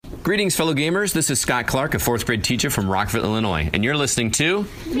Greetings, fellow gamers. This is Scott Clark, a fourth grade teacher from Rockville, Illinois, and you're listening to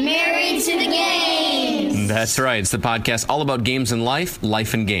Married to the Games. That's right. It's the podcast all about games and life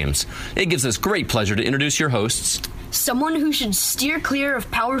and games. It gives us great pleasure to introduce your hosts. Someone who should steer clear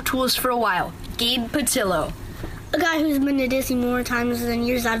of power tools for a while, Gabe Patillo. A guy who's been to Disney more times than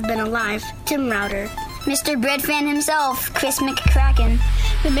years I've been alive, Tim Router. Mr. Bread Fan himself, Chris McCracken.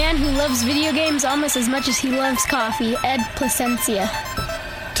 The man who loves video games almost as much as he loves coffee, Ed Placencia.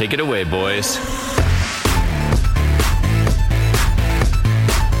 Take it away, boys.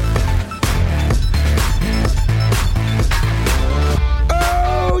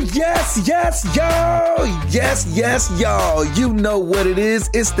 Yes, y'all. You know what it is.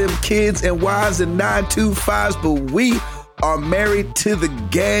 It's them kids and wives and 925s, but we are Married to the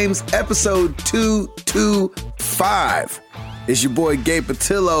Games, episode 225. It's your boy Gabe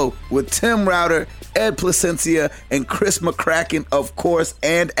Patillo with Tim Router, Ed Placencia, and Chris McCracken, of course.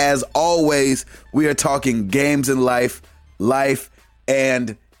 And as always, we are talking games and life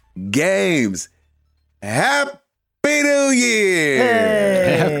and games. Happy New Year!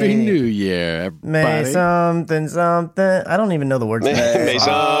 Hey. Happy New Year, everybody. May something. I don't even know the words. May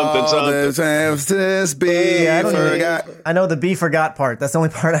something. Be I forgot. I know the be forgot part. That's the only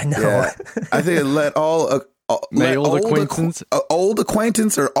part I know. Yeah. I think let all. May old acquaintance. Old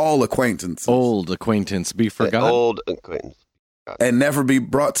acquaintance or all acquaintance? Old acquaintance be forgotten. Old acquaintance. And never be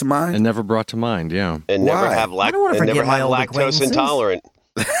brought to mind? And never brought to mind, yeah. And Why? never have, I don't want to forget my old lactose acquaintances. intolerant.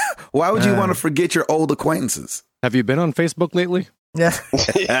 Why would you want to forget your old acquaintances? Have you been on Facebook lately? Yeah. I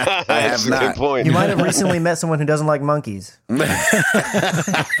have That's a not. good point. You might have recently met someone who doesn't like monkeys. You're like,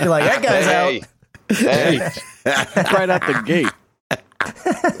 that guy's out. Hey. Right out the gate.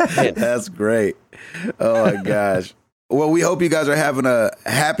 That's great. Oh, my gosh. Well, we hope you guys are having a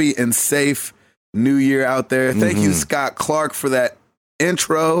happy and safe New Year out there. Thank you, Scott Clark, for that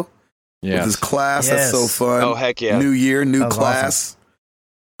intro with his class. Yes. That's so fun. Oh, heck yeah. New year, new was class.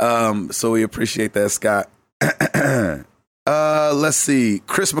 So we appreciate that, Scott. Let's see.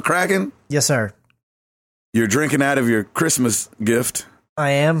 Chris McCracken, Yes, sir. you're drinking out of your Christmas gift.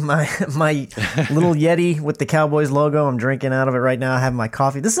 I am. My little Yeti with the Cowboys logo. I'm drinking out of it right now. I have my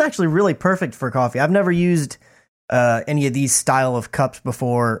coffee. This is actually really perfect for coffee. I've never used any of these style of cups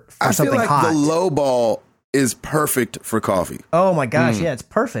before for I feel something like hot. the low ball is perfect for coffee. Oh my gosh, yeah, it's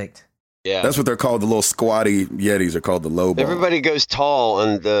perfect. Yeah. That's what they're called. The little squatty Yetis are called the low ball. Everybody goes tall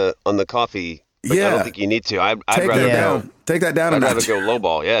on the coffee. But I don't think you need to. I'd Take rather that go. down. Take that down. I'd a rather notch. go low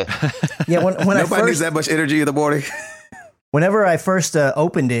ball. Yeah. Yeah, when I Nobody needs first that much energy in the morning. whenever I first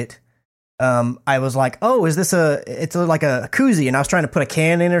opened it, I was like, "Oh, is this it's like a koozie?" And I was trying to put a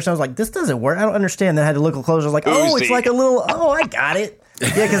can in or something. I was like, "This doesn't work. I don't understand." Then I had to look closer. I was like, "Oh, it's Koozie. like a little. Oh, I got it." Yeah,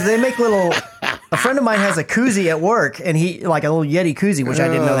 because they make little. A friend of mine has a koozie at work, and he like a little Yeti koozie, which I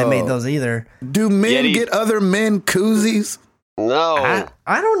didn't know they made those either. Do men Yeti. get other men koozies? No.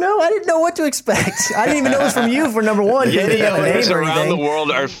 I don't know. I didn't know what to expect. I didn't even know it was from you for number one. You didn't have a Yeti name or around the anything.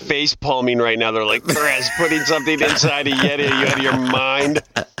 world are face palming right now. They're like, Chris, putting something inside a Yeti. Are you out of your mind?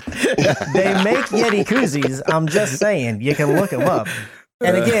 They make Yeti koozies. I'm just saying. You can look them up.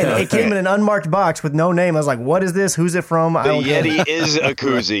 And again, it came in an unmarked box with no name. I was like, what is this? Who's it from? I The don't get it. Yeti is a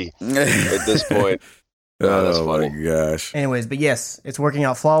koozie at this point. Oh, that's funny. my gosh. Anyways, but yes, it's working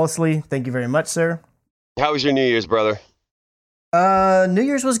out flawlessly. Thank you very much, sir. How was your New Year's, brother? New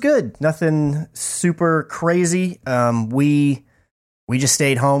Year's was good. Nothing super crazy. We just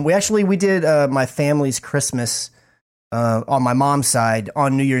stayed home. We did my family's Christmas on my mom's side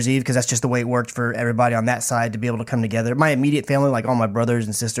on New Year's Eve because that's just the way it worked for everybody on that side to be able to come together. My immediate family, like all my brothers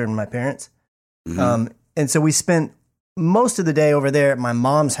and sister and my parents. And so we spent most of the day over there at my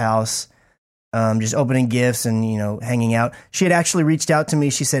mom's house, just opening gifts and, hanging out. She had actually reached out to me.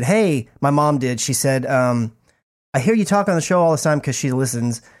 She said, "Hey," my mom did. She said, "I hear you talk on the show all the time," because she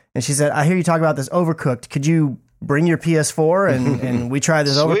listens. And she said, "I hear you talk about this Overcooked. Could you bring your PS4 and we try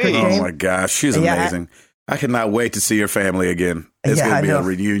this Sweet. Overcooked game?" Oh my gosh, she's Yeah, amazing. I cannot wait to see your family again. It's Yeah, going I to be a know.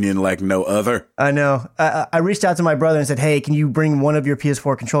 reunion like no other. I know. I reached out to my brother and said, "Hey, can you bring one of your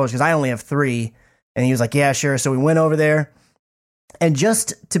PS4 controllers? Because I only have 3. And he was like, "Yeah, sure." So we went over there. And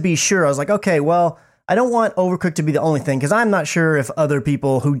just to be sure, I was like, okay, well, I don't want Overcooked to be the only thing because I'm not sure if other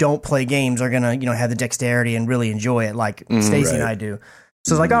people who don't play games are going to, have the dexterity and really enjoy it like Stacy and I do.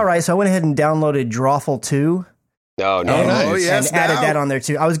 So I was like, all right. So I went ahead and downloaded Drawful 2. Oh, no. Oh, nice. yes, and added now. that on there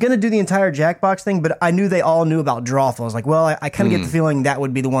too. I was going to do the entire Jackbox thing, but I knew they all knew about Drawful. I was like, well, I kind of get the feeling that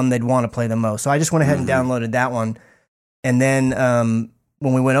would be the one they'd want to play the most. So I just went ahead and downloaded that one. And then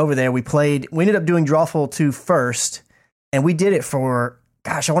when we went over there, we ended up doing Drawful 2 first, and we did it for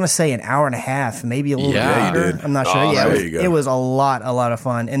gosh, I want to say an hour and a half, maybe a little bit Yeah, you longer. did. I'm not sure. Oh, Yeah, there you go. it was a lot of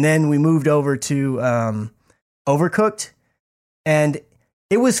fun. And then we moved over to Overcooked, and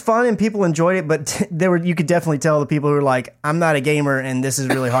it was fun and people enjoyed it. But you could definitely tell the people who were like, "I'm not a gamer, and this is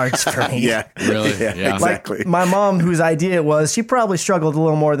really hard for me." Yeah, Really? yeah, Yeah. exactly. My mom, whose idea it was, she probably struggled a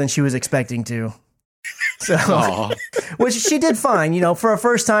little more than she was expecting to. So, Aw. which she did fine, for a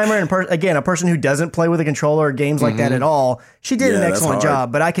first timer and again, a person who doesn't play with a controller or games like that at all. She did an Yeah, that's excellent hard.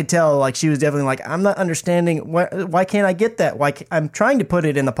 job, but I could tell like she was definitely like, I'm not understanding why can't I get that? I'm trying to put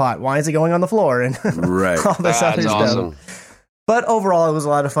it in the pot. Why is it going on the floor? And Right. all this That's other awesome. stuff. But overall, it was a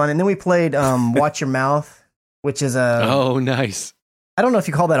lot of fun. And then we played Watch Your Mouth, which is Oh, nice. I don't know if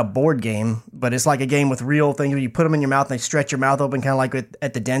you call that a board game, but it's like a game with real things where you put them in your mouth and they stretch your mouth open, kind of like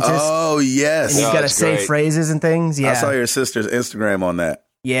at the dentist. Oh yes, And you've Oh, got to that's say great. phrases and things. Yeah. I saw your sister's Instagram on that.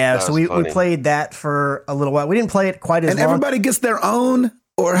 Yeah, That so was we funny. played that for a little while. We didn't play it quite as And long. everybody gets their own,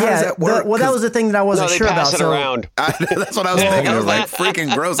 or how does that work? well, that was the thing that I No, wasn't they sure about. pass it So around. That's what I was thinking. I was like,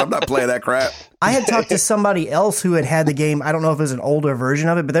 freaking gross. I'm not playing that crap. I had talked to somebody else who had the game. I don't know if it was an older version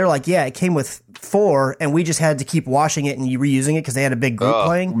of it, but they're like, yeah, it came with 4, and we just had to keep washing it and reusing it because they had a big group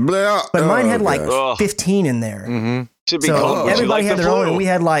playing. Blah. But mine had Oh, like gosh. 15 in there. Mm-hmm. Should be So called. Would you everybody like had the their own, flu?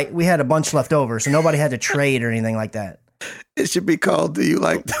 and we had a bunch left over, so nobody had to trade or anything like that. It should be called. Do you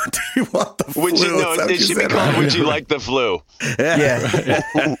want the flu? Would you Is know? that what It you should be said? called. Would you like the flu?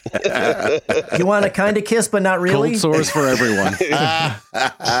 Yeah. You want to kind of kiss, but not really. Cold sores for everyone.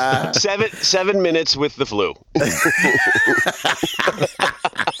 7 minutes with the flu.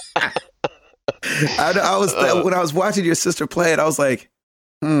 I was when I was watching your sister play it, I was like,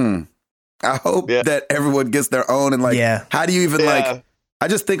 I hope Yeah. that everyone gets their own. And like, Yeah. how do you even Yeah. like? I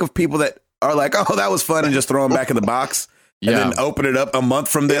just think of people that are like, oh, that was fun, and just throw them back in the box. And Yeah. then open it up a month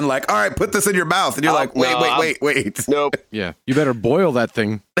from then, like, all right, put this in your mouth. And you're like, wait, no, wait. Nope. Yeah. You better boil that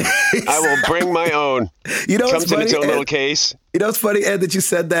thing. I will bring my own. You know what's Comes in funny? its own Ed? little case. You know what's funny, Ed, that you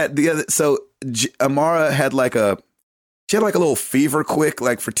said that the other. So Amara had like a little fever quick,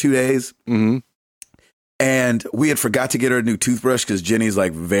 like for 2 days. Mm-hmm. And we had forgot to get her a new toothbrush because Jenny's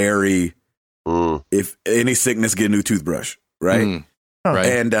like very, if any sickness, get a new toothbrush. Right. Mm. Right.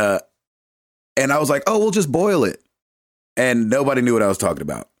 And I was like, oh, we'll just boil it. And nobody knew what I was talking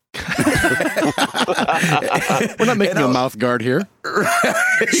about. We're not making a mouth guard here.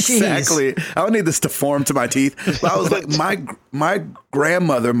 Exactly. I don't need this to form to my teeth. But I was like, my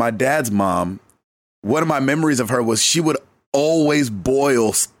grandmother, my dad's mom, one of my memories of her was she would always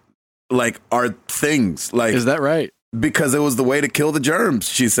boil like our things. Like, Is that right? because it was the way to kill the germs,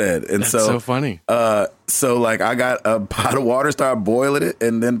 she said. And That's so funny. So like I got a pot of water, started boiling it,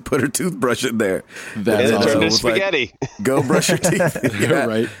 and then put her toothbrush in there. That's And it awesome. turned It into was like, spaghetti. Go brush your teeth. Yeah.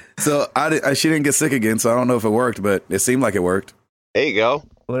 Right. So she didn't get sick again, so I don't know if it worked, but it seemed like it worked. There you go.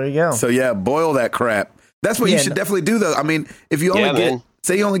 Well, there you go. So yeah, boil that crap. That's what you Yeah, should no- definitely do, though. I mean, if you only Yeah, man.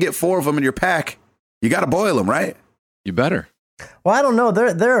 say you only get 4 of them in your pack, you got to boil them, right? You better. Well, I don't know.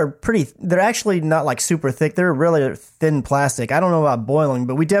 They're actually not like super thick. They're really thin plastic. I don't know about boiling,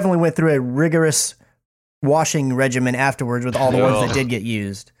 but we definitely went through a rigorous washing regimen afterwards with all the ones that did get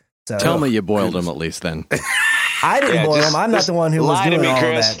used. So Tell me you boiled them at least then. I didn't Yeah, boil just them. I'm not the one who was lie to doing me, all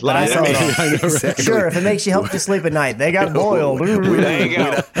Chris. of that. But Lie I to saw me. it all. I know, right? Exactly. Sure, if it makes you help you sleep at night, they got boiled. There you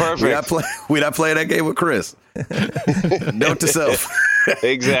go. Perfect. We not playing that game with Chris. Note to self.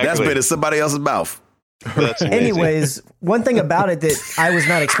 Exactly. That's been in somebody else's mouth. That's amazing. Anyways, one thing about it that I was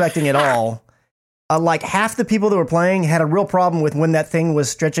not expecting at all, like half the people that were playing had a real problem with when that thing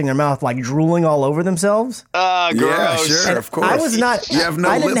was stretching their mouth, like drooling all over themselves. Gross. Yeah, sure, of course. I was not. You have no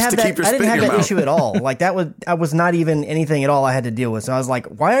I didn't lips have to that. keep your I didn't spit in have your that mouth. issue at all. Like I was not even anything at all I had to deal with. So I was like,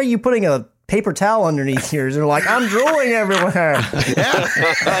 why are you putting a paper towel underneath yours? They're like, I'm drooling everywhere.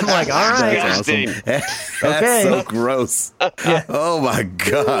 I'm like, all right. Disgusting. That's Okay. so gross. Oh my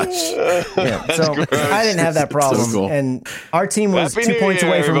gosh. Yeah, so I didn't have that problem, So cool. and our team was Happy 2 New points Year,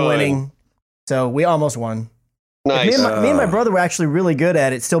 away from everyone. winning. So we almost won. Nice. Me and my brother were actually really good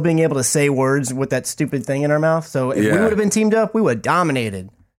at it, still being able to say words with that stupid thing in our mouth. So if we Yeah. would have been teamed up, we would have dominated.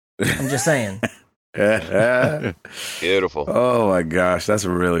 I'm just saying. Beautiful. Oh my gosh, that's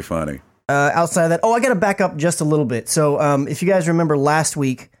really funny. Outside of that, I got to back up just a little bit. So if you guys remember last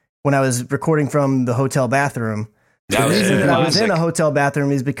week when I was recording from the hotel bathroom, That the was reason that I was in a classic. hotel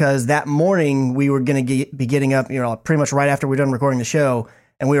bathroom is because that morning we were going to be getting up, pretty much right after we were done recording the show,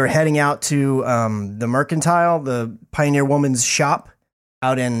 and we were heading out to the Mercantile, the Pioneer Woman's shop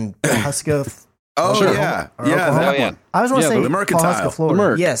out in Pawhuska. Oh Sure. yeah, Or yeah, Oklahoma. that yeah. one. I was want to Yeah, say the Mercantile. Pawhuska, Florida. The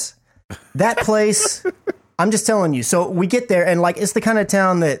Merc. Yes, that place. I'm just telling you. So we get there, and like it's the kind of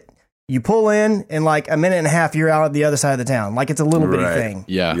town that You pull in like a minute and a half, you're out at the other side of the town. Like it's a little bitty thing.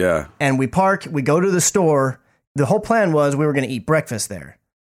 Yeah. Yeah. And we park, we go to the store. The whole plan was we were going to eat breakfast there.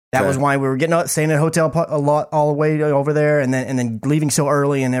 That was why we were getting up, staying at a hotel a lot all the way over there, and then leaving so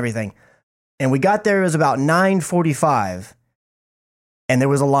early and everything. And we got there, it was about 9:45, and there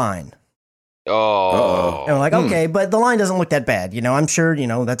was a line. Oh. And we're like, okay, but the line doesn't look that bad. I'm sure,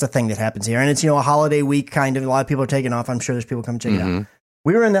 that's a thing that happens here. And it's, a holiday week kind of. A lot of people are taking off. I'm sure there's people come check it out.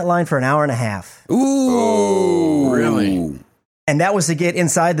 We were in that line for an hour and a half. Ooh. Really? And that was to get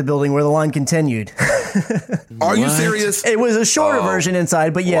inside the building where the line continued. Are you serious? It was a shorter version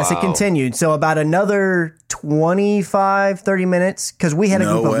inside, but yes, it continued. So about another 25, 30 minutes, because we had a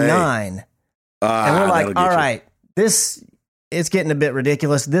group of 9. And we're like, all right, this is getting a bit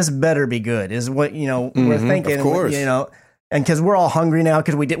ridiculous. This better be good, is what, we're thinking. Of course. And because we're all hungry now,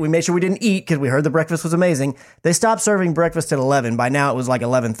 because we made sure we didn't eat, because we heard the breakfast was amazing. They stopped serving breakfast at 11. By now, it was like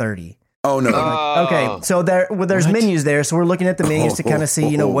 11:30. Oh, no. Okay, so there's menus there, so we're looking at the menus to kind of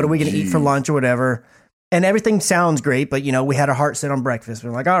see, what are we going to eat for lunch or whatever. And everything sounds great, but, we had our heart set on breakfast.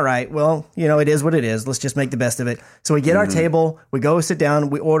 We're like, all right, well, it is what it is. Let's just make the best of it. So we get our table, we go sit down,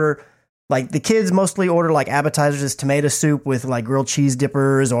 we order, like, the kids mostly order, like, appetizers, tomato soup with, like, grilled cheese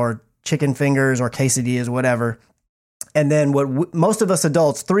dippers or chicken fingers or quesadillas, whatever. And then most of us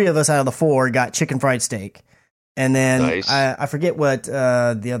adults, 3 of us out of the 4, got chicken fried steak. And then Nice. I forget what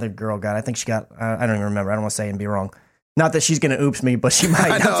the other girl got. I think she got, I don't even remember. I don't want to say and be wrong. Not that she's going to oops me, but she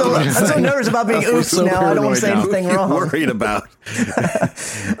might. I'm so nervous about being oops now. I don't want to say anything wrong. Worried about.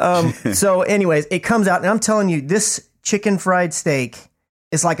 So anyways, it comes out, and I'm telling you, this chicken fried steak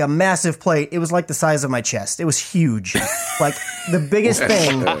is like a massive plate. It was like the size of my chest. It was huge. Like the biggest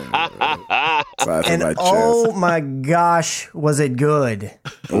thing. And oh my gosh, was it good.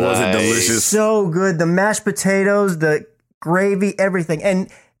 Was it delicious? So good. The mashed potatoes, the gravy, everything. And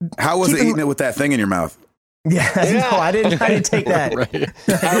how was it eating it with that thing in your mouth? Yeah, no, I didn't take that.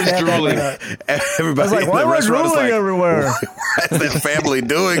 I was drooling. Everybody I was like, why am I drooling everywhere? Why is that family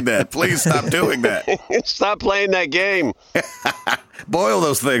doing that? Please stop doing that. Stop playing that game. Boil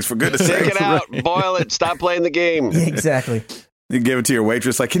those things, for goodness sake. Take it out. Boil it. Stop playing the game. Yeah, exactly. You give it to your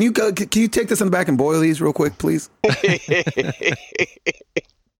waitress, like, can you take this in the back and boil these real quick, please?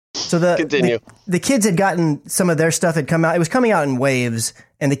 So Continue. The kids had gotten some of their stuff had come out. It was coming out in waves,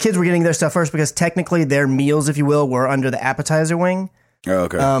 and the kids were getting their stuff first because technically their meals, if you will, were under the appetizer wing. Oh,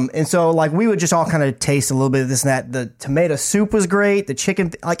 okay. And so like we would just all kind of taste a little bit of this and that. The tomato soup was great. The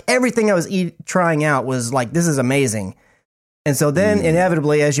chicken, like everything I was trying out was like, this is amazing. And so then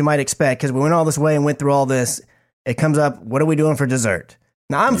inevitably, as you might expect, because we went all this way and went through all this, it comes up, what are we doing for dessert?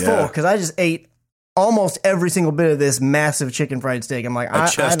 Now I'm full because I just ate almost every single bit of this massive chicken fried steak. I'm like, a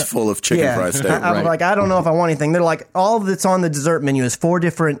chest full of chicken fried steak. I'm like, I don't know if I want anything. They're like, all that's on the dessert menu is 4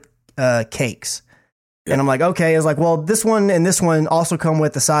 different cakes. Yeah. And I'm like, okay. It's like, well, this one and this one also come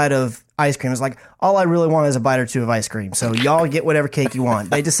with the side of ice cream. It's like, all I really want is a bite or 2 of ice cream. So y'all get whatever cake you want.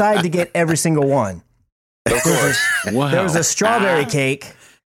 They decided to get every single one. Of course. Wow. There was a strawberry cake.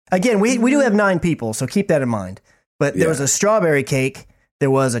 Again, we do have 9 people, so keep that in mind. But there was a strawberry cake. There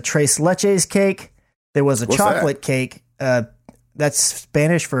was a tres leches cake. There was a chocolate cake. That's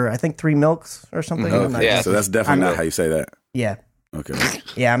Spanish for, I think, 3 milks or something. Okay. So that's definitely not how you say that. Yeah. Okay.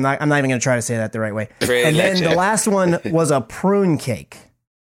 Yeah, I'm not even going to try to say that the right way. Tres and then leche. the last one was a prune cake.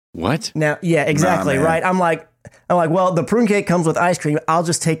 What? Now, yeah, exactly, Nah, right? I'm like, well, the prune cake comes with ice cream. I'll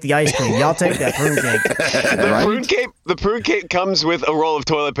just take the ice cream. Y'all take that prune cake. The prune cake comes with a roll of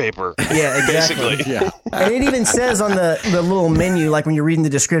toilet paper. Yeah, exactly. Basically. Yeah. And it even says on the little menu, like when you're reading the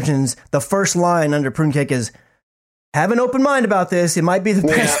descriptions, the first line under prune cake is, have an open mind about this. It might be the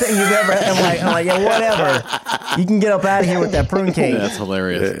best thing you've ever had. I'm like, yeah, whatever. You can get up out of here with that prune cake. That's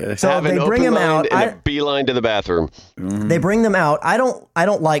hilarious. So Have they an bring open them out. mind and a beeline to the bathroom. They bring them out. I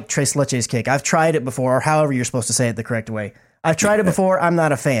don't like tres leches cake. I've tried it before, or however you're supposed to say it the correct way. I've tried it before. I'm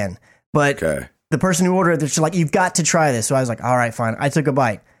not a fan. But the person who ordered it, they're just like, you've got to try this. So I was like, all right, fine. I took a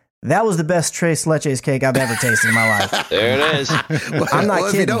bite. That was the best tres leches cake I've ever tasted in my life. There it is. I'm not kidding.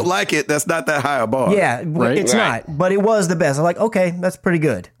 If you don't like it, that's not that high a bar. Yeah, Right. it's not. But it was the best. I'm like, okay, that's pretty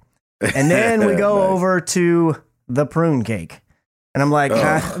good. And then we go over to the prune cake. And I'm like,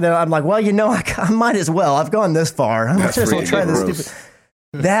 well, I might as well. I've gone this far. I might as well try this stupid.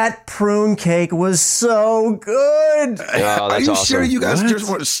 That prune cake was so good. Oh, Are you awesome. sure you guys just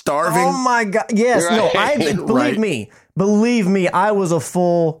weren't starving? Oh my God. Yes. Right. No, believe me, I was a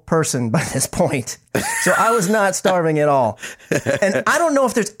full person by this point. So I was not starving at all. And I don't know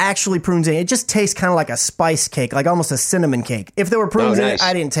if there's actually prunes in it. It just tastes kind of like a spice cake, like almost a cinnamon cake. If there were prunes in it,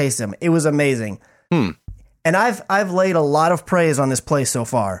 I didn't taste them. It was amazing. And I've laid a lot of praise on this place so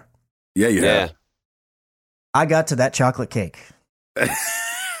far. Yeah, you have. I got to that chocolate cake.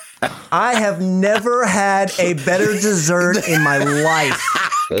 I have never had a better dessert in my life.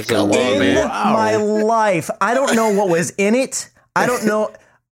 That's a My life. I don't know what was in it. I don't know.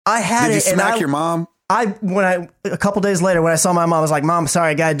 I had Did you it. smack your mom? A couple days later, when I saw my mom, I was like, "Mom,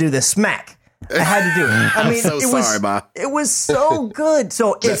 sorry, I got to do this." Smack. I had to do it. I mean, so sorry, Ma. It was so good.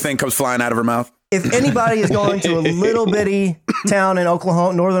 So That thing comes flying out of her mouth. if anybody is going to a little bitty town in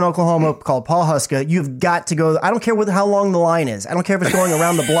Oklahoma, northern Oklahoma, called Pawhuska, you've got to go. I don't care how long the line is. I don't care if it's going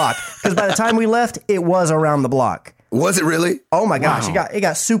around the block. Because by the time we left, it was around the block. Was it really? Oh my gosh, it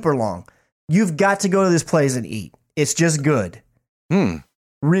got super long. You've got to go to this place and eat. It's just good.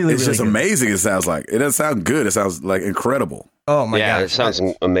 Really, it's really just good. amazing. It sounds like it doesn't sound good. It sounds like incredible. Oh my Yeah, gosh. it sounds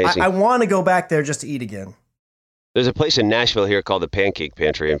amazing. I want to go back there just to eat again. There's a place in Nashville here called the Pancake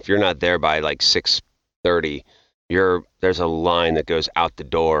Pantry. And if you're not there by like 6:30, there's a line that goes out the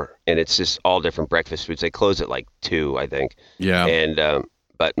door, and it's just all different breakfast foods. They close at like 2, I think. Yeah. And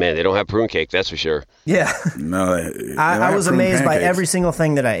but man, they don't have prune cake. That's for sure. Yeah. No, I was amazed by every single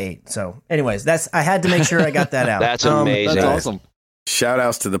thing that I ate. So, anyways, I had to make sure I got that out. That's amazing. That's awesome. Shout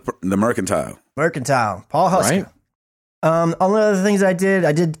outs to the Mercantile. Paul Husker. Right. All the other things I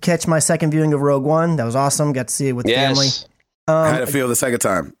did catch my second viewing of Rogue One. That was awesome. Got to see it with the family. How did it feel the second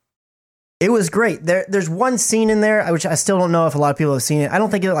time? It was great. There's one scene in there, which I still don't know if a lot of people have seen it. I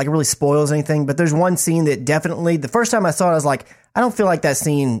don't think it like really spoils anything, but there's one scene that definitely, the first time I saw it, I was like, I don't feel like that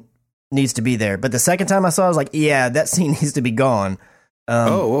scene needs to be there. But the second time I saw it, I was like, yeah, that scene needs to be gone.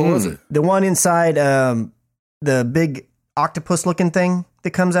 What was it? The one inside the big octopus-looking thing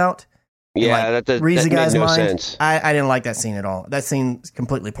that comes out. Yeah, that reads the made guy's no mind. sense. I didn't like that scene at all. That scene's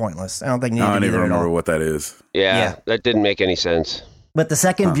completely pointless. I don't think it I needed don't to be even there at remember all. what that is. Yeah, that didn't make any sense. But the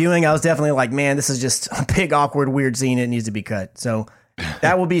second viewing, I was definitely like, man, this is just a big, awkward, weird scene. It needs to be cut. So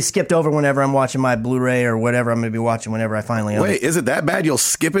that will be skipped over whenever I'm watching my Blu-ray or whatever I'm going to be watching whenever I finally own it. Wait, is it that bad? You'll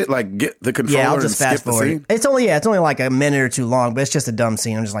skip it? Like get the controller Yeah, I'll and just skip fast the forward. scene? It's only like a minute or two long, but it's just a dumb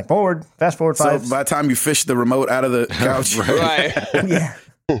scene. I'm just like, fast forward So 5. by the time you fish the remote out of the couch. Right. Yeah.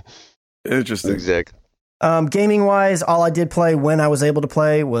 Interesting. Exactly. Gaming wise, all I did play when I was able to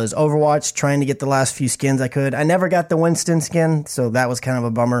play was Overwatch, trying to get the last few skins I could. I never got the Winston skin, so that was kind of a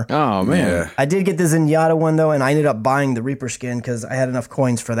bummer. Oh, man. Yeah. I did get the Zenyatta one, though, and I ended up buying the Reaper skin because I had enough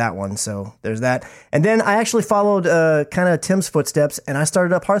coins for that one, so there's that. And then I actually followed kind of Tim's footsteps, and I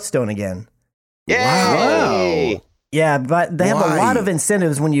started up Hearthstone again. Yay! Yeah, but they have Why? a lot of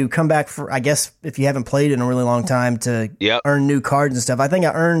incentives when you come back for, I guess, if you haven't played in a really long time to earn new cards and stuff. I think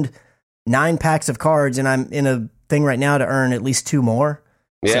I earned 9 packs of cards, and I'm in a thing right now to earn at least 2 more.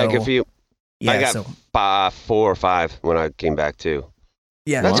 Yeah, So, good for you. Yeah, I got 4 or 5 when I came back too.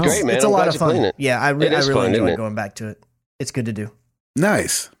 yeah, That's great, man. It's a I'm lot glad of you're fun. playing it. Yeah, I It is really fun, isn't enjoy it? going back to it. It's good to do.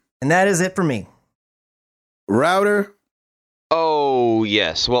 Nice. And that is it for me. Router. Oh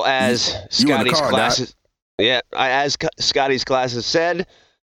yes. Well, as You in the Scotty's car, classes, Scotty's classes said,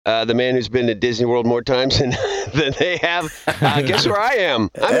 the man who's been to Disney World more times than they have. Guess where I am?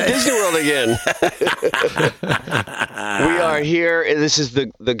 I'm at Disney World again. We are here. This is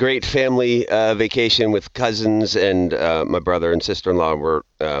the great family vacation with cousins and my brother and sister-in-law. We're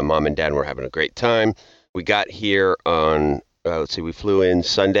mom and dad. We're having a great time. We got here on we flew in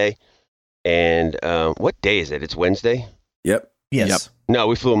Sunday, and what day is it? It's Wednesday. Yep. Yes. Yep. No,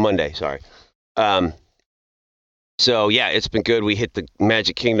 we flew in Monday. Sorry. So yeah, it's been good. We hit the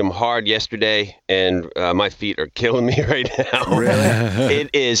Magic Kingdom hard yesterday, and my feet are killing me right now. Really? It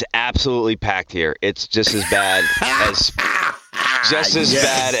is absolutely packed here. It's just as bad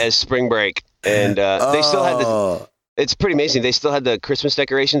as spring break, and they still had the. It's pretty amazing. They still had the Christmas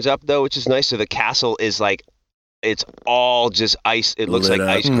decorations up though, which is nice. So the castle is like, it's all just ice. It looks Lit like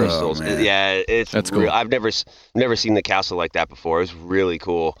up. ice crystals. Man. That's cool. I've never seen the castle like that before. It was really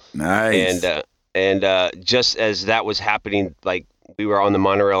cool. Nice. And just as that was happening, like we were on the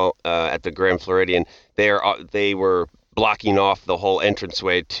monorail at the Grand Floridian, they were blocking off the whole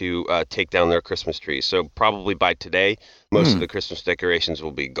entranceway to take down their Christmas trees. So probably by today, most of the Christmas decorations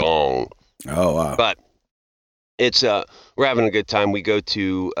will be gone. Oh, wow. But it's we're having a good time. We go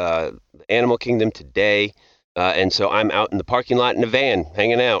to the Animal Kingdom today, and so I'm out in the parking lot in a van,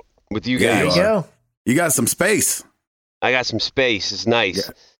 hanging out with you Yeah, guys. you Go. You got some space. I got some space. It's nice.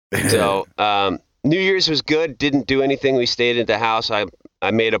 Yeah. So New Year's was good. Didn't do anything. We stayed at the house. I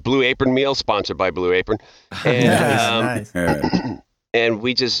made a Blue Apron meal, sponsored by Blue Apron, and Nice. Yeah. and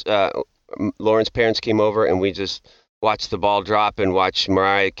we just Lauren's parents came over, and we just watched the ball drop and watched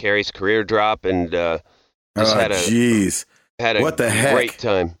Mariah Carey's career drop, and just had jeez. a What the heck? great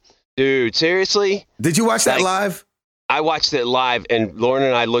time, dude. Seriously, Did you watch that Like- live? I watched it live, and Lauren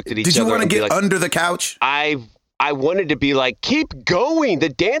and I looked at each other. Did you want to and be get like, under the couch? I wanted to be like, keep going. The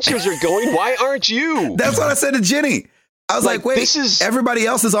dancers are going. Why aren't you? That's what I said to Jenny. I was like, wait, everybody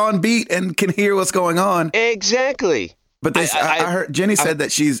else is on beat and can hear what's going on. Exactly. But I heard Jenny said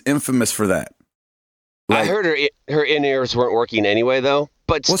that she's infamous for that. I heard her in-ears weren't working anyway, though.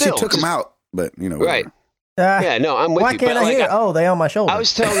 But well, still, she took them out. But, you know, right. Yeah, no, I'm with why you. Why can't I hear? Oh, they on my shoulder. I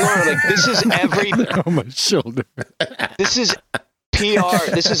was telling Lauren, like, this is every... on my shoulder. This is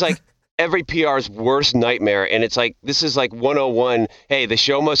PR. This is like every PR's worst nightmare. And it's like, this is like 101. Hey, the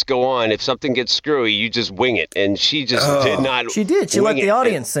show must go on. If something gets screwy, you just wing it. And she just did not. She did. She let the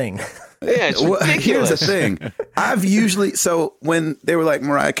audience sing. Yeah, it's ridiculous. Here's the thing. I've usually, so when they were like,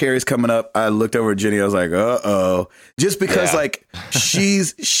 Mariah Carey's coming up, I looked over at Jenny. I was like, uh-oh. Just because like she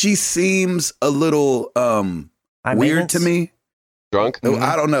seems a little weird to me. Drunk?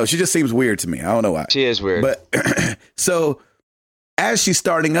 I don't know. She just seems weird to me. I don't know why. She is weird. But so as she's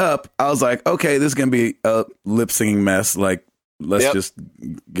starting up, I was like, okay, this is going to be a lip syncing mess. Like, let's just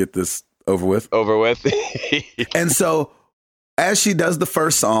get this over with. And so as she does the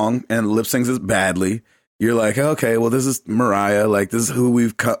first song and lip syncs it badly, you're like, okay, well, this is Mariah. Like, this is who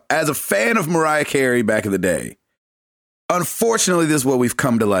we've come as a fan of Mariah Carey back in the day. Unfortunately, this is what we've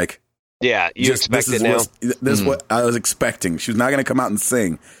come to like. Yeah, you expect it now. This is what I was expecting. She was not going to come out and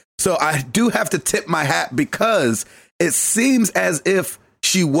sing. So I do have to tip my hat because it seems as if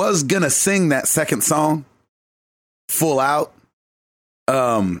she was going to sing that second song full out.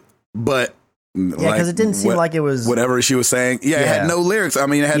 But yeah, because it didn't seem like it was whatever she was saying. Yeah, it had no lyrics. I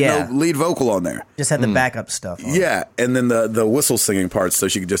mean, it had no lead vocal on there. Just had the backup stuff. Yeah, and then the whistle singing parts, so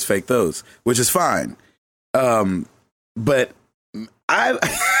she could just fake those, which is fine. But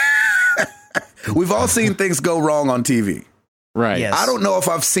we've all seen things go wrong on TV. Right. Yes. I don't know if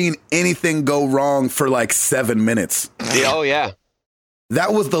I've seen anything go wrong for like 7 minutes. Oh, yeah.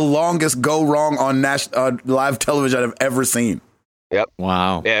 That was the longest go wrong on live television I've ever seen. Yep.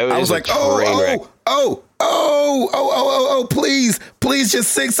 Wow. Yeah, I was like, please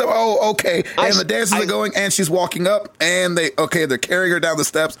just sing some. Oh, okay. And the dancers are going and she's walking up and they're carrying her down the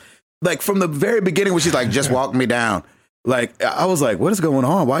steps. Like from the very beginning when she's like, just walk me down. Like, I was like, what is going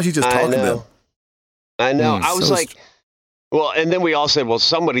on? Why is she just talking to them? I know. I was like, well, and then we all said, well,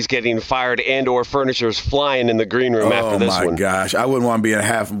 somebody's getting fired and or furniture's flying in the green room after this one. Oh, my gosh. I wouldn't want to be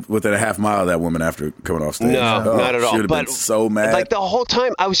within a half mile of that woman after coming off stage. No, not at all. She would have been so mad. Like the whole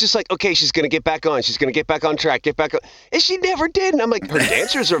time, I was just like, okay, she's going to get back on. She's going to get back on track, get back on. And she never did. And I'm like, her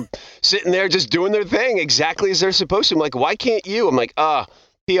dancers are sitting there just doing their thing exactly as they're supposed to. I'm like, why can't you? I'm like,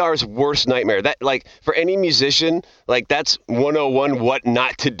 PR's worst nightmare. That, like, for any musician, like, that's 101 what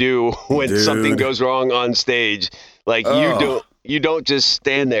not to do when something goes wrong on stage. Like, you don't just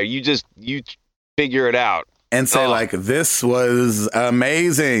stand there. You figure it out. And say, like, this was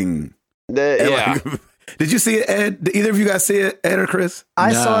amazing. Like, did you see it, Ed? Did either of you guys see it, Ed or Chris?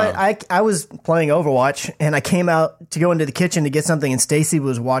 I saw it. I was playing Overwatch, and I came out to go into the kitchen to get something, and Stacy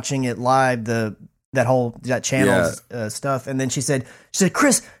was watching it live, that channel stuff. And then she said,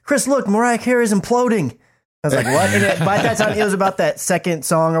 Chris, look, Mariah Carey's imploding. I was like, what? And by that time, it was about that second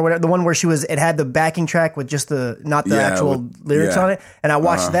song or whatever, the one where it had the backing track with just not the actual lyrics on it. And I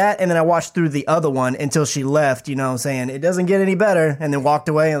watched that, and then I watched through the other one until she left, saying it doesn't get any better, and then walked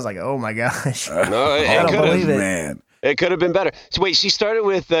away. I was like, oh my gosh. No, I don't believe it. Man. It could have been better. So wait, she started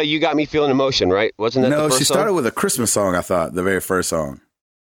with You Got Me Feeling Emotion, right? Wasn't that the first song? No, she started with a Christmas song, I thought, the very first song.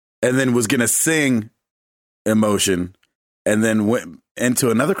 And then was going to sing Emotion, and then went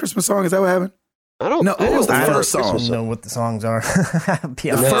into another Christmas song. Is that what happened? I don't know. What was the first song? I don't know what the songs are.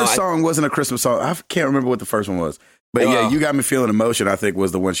 The first song wasn't a Christmas song. I can't remember what the first one was. But You Got Me Feeling Emotion, I think,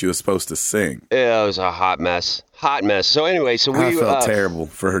 was the one she was supposed to sing. Yeah, it was a hot mess. So anyway, I felt terrible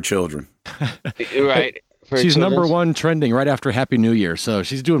for her children. Right. She's number one trending right after Happy New Year, so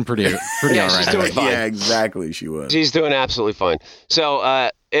she's doing pretty all right. She's doing fine. Yeah, exactly. She was. She's doing absolutely fine. So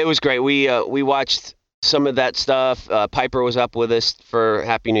it was great. We watched some of that stuff. Piper was up with us for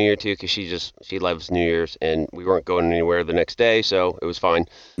Happy New Year too, because she loves New Year's, and we weren't going anywhere the next day, so it was fine.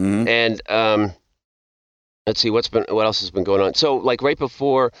 Mm-hmm. And let's see what else has been going on. So like right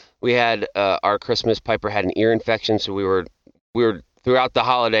before we had our Christmas, Piper had an ear infection, so we were throughout the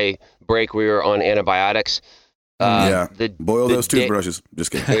holiday break, we were on antibiotics. Boil those toothbrushes.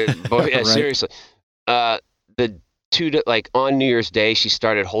 Just kidding. Right. Seriously. On New Year's Day, she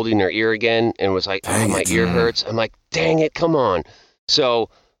started holding her ear again and was like, my ear hurts. I'm like, dang it, come on. So,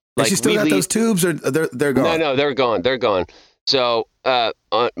 like, she still got those tubes, or they're gone? No, they're gone. They're gone. So on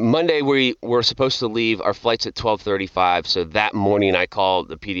Monday, we were supposed to leave. Our flight's at 12:35. So that morning, I called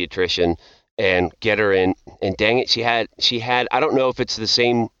the pediatrician, and get her in. And dang it, she had, I don't know if it's the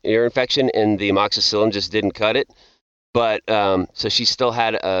same ear infection and the amoxicillin just didn't cut it, but so she still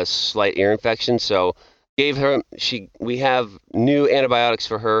had a slight ear infection. So we have new antibiotics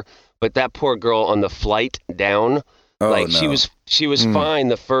for her, but that poor girl on the flight down, she was fine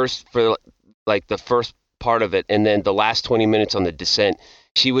the first part of it, and then the last 20 minutes on the descent,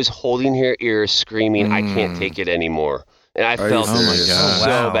 she was holding her ears, screaming, "I can't take it anymore." And I felt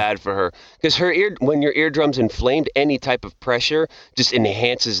so bad for her, because when your eardrum's inflamed, any type of pressure just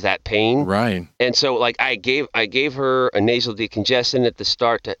enhances that pain. Right. And so, like, I gave her a nasal decongestant at the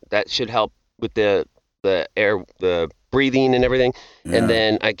start that should help with the air, the breathing and everything. Yeah. And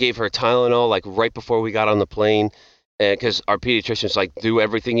then I gave her Tylenol like right before we got on the plane, because our pediatrician's like, do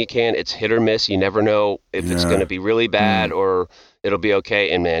everything you can. It's hit or miss. You never know if it's going to be really bad or it'll be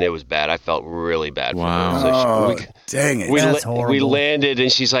okay. And man, it was bad. I felt really bad for her. So dang it. That's horrible. We landed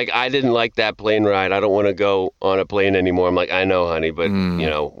and she's like, I didn't like that plane ride. I don't want to go on a plane anymore. I'm like, I know, honey, but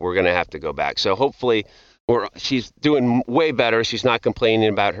we're going to have to go back. So hopefully she's doing way better. She's not complaining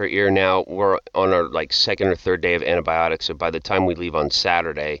about her ear now. We're on our like second or third day of antibiotics. So by the time we leave on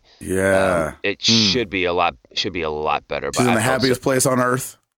Saturday, it should be a lot better. She's in the happiest place on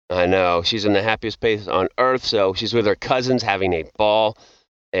earth. I know. She's in the happiest place on earth. So she's with her cousins having a ball.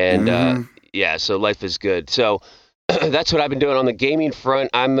 And so life is good. So that's what I've been doing on the gaming front.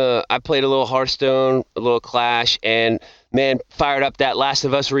 I played a little Hearthstone, a little Clash, and man, fired up that Last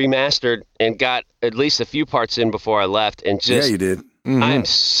of Us remastered and got at least a few parts in before I left. And just, you did. I am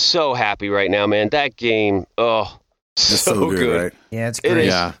so happy right now, man. That game, it's so good. Right? Yeah, it's great. It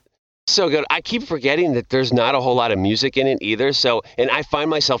is so good. I keep forgetting that there's not a whole lot of music in it either. So, and I find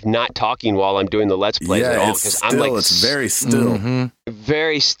myself not talking while I'm doing the Let's Plays at all, because I'm like, it's very still,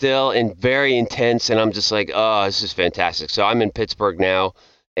 very still and very intense. And I'm just like, oh, this is fantastic. So I'm in Pittsburgh now,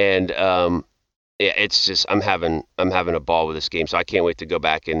 and it's just I'm having a ball with this game. So I can't wait to go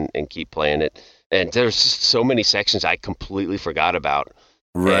back and keep playing it. And there's just so many sections I completely forgot about.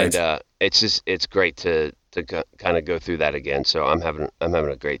 Right. And it's great to kind of go through that again. So I'm having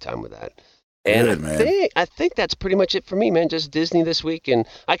a great time with that. And I think that's pretty much it for me, man. Just Disney this week. And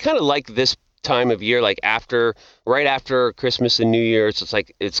I kind of like this time of year, like right after Christmas and New Year's. It's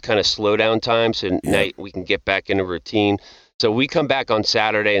like it's kind of slow down time, so night we can get back in a routine. So we come back on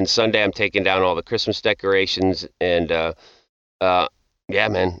Saturday, and Sunday I'm taking down all the Christmas decorations, and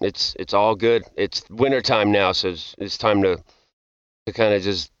man, it's all good. It's winter time now, so it's time to kind of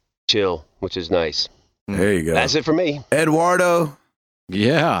just chill, which is nice. There you go. That's it for me. Eduardo.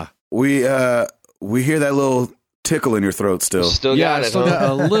 Yeah. We hear that little tickle in your throat still. Still got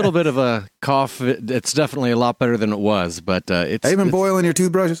a little bit of a cough. It's definitely a lot better than it was, but it's... Have you been boiling your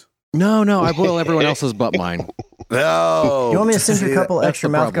toothbrushes? No, I boil everyone else's but mine. No. You want me to send you a couple extra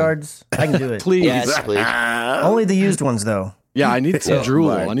mouth guards? I can do it. Please. Yes, please. Only the used ones, though. Yeah, I need some drool.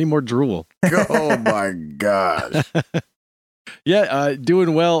 I need more drool. Oh, my gosh. Yeah,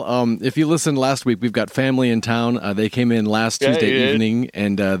 doing well. If you listened last week, we've got family in town. They came in last Tuesday evening,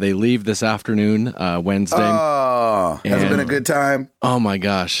 and they leave this afternoon, Wednesday. Oh, has it been a good time? Oh, my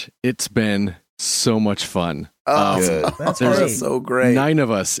gosh. It's been so much fun. Oh, good. That's so great. 9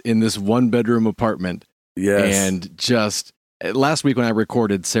 of us in this one-bedroom apartment. Yes. And just... Last week when I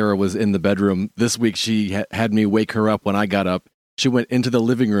recorded, Sarah was in the bedroom. This week she had me wake her up when I got up. She went into the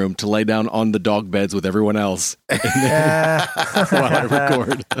living room to lay down on the dog beds with everyone else while I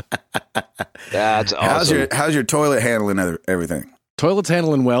record. That's awesome. How's your toilet handling everything? Toilet's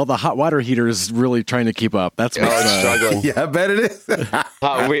handling well. The hot water heater is really trying to keep up. That's what's struggling. Yeah, I bet it is.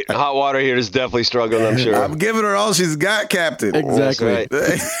 Hot water heater is definitely struggling, I'm sure. I'm giving her all she's got, Captain. Exactly. Right.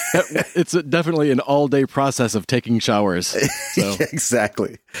 It's definitely an all-day process of taking showers. So.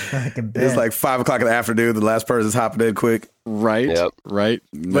 Exactly. It's like 5 o'clock in the afternoon. The last person's hopping in quick. Right. Yep. Right.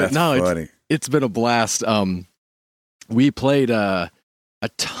 That's funny. It's been a blast. We played a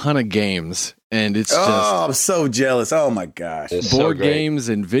ton of games. And it's just... Oh, I'm so jealous. Oh, my gosh. Board games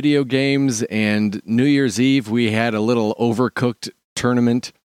and video games. And New Year's Eve, we had a little Overcooked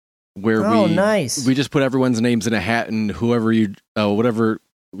tournament where we just put everyone's names in a hat, and whoever whatever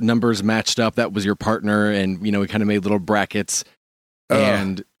numbers matched up, that was your partner. And, we kind of made little brackets.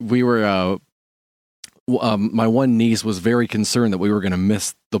 And we were... my one niece was very concerned that we were going to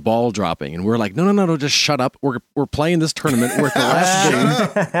miss the ball dropping, and we're like, no, just shut up. We're playing this tournament. We're at the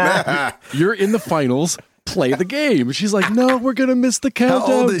last game. You're in the finals. Play the game. She's like, no, we're going to miss the countdown.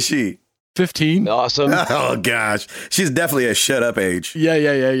 How old is she? 15. Awesome. Oh gosh, she's definitely a shut up age. Yeah.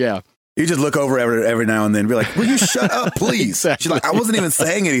 You just look over every now and then and be like, will you shut up, please? Exactly. She's like, I wasn't even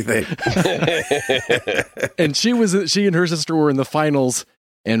saying anything. And she and her sister were in the finals.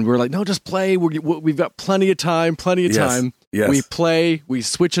 And we're like, no, just play. We've got plenty of time. Yes. We play. We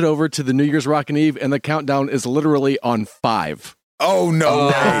switch it over to the New Year's Rockin' Eve, and the countdown is literally on 5. Oh, no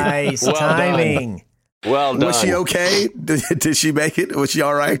way. Nice timing. Well done. Was she okay? Did she make it? Was she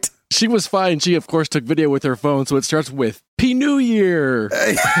all right? She was fine. She, of course, took video with her phone, so it starts with P New Year.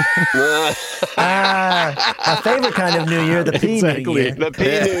 Our favorite kind of New Year, the P New Year. The P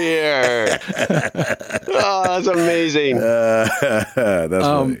New Year. Oh, that's amazing. That's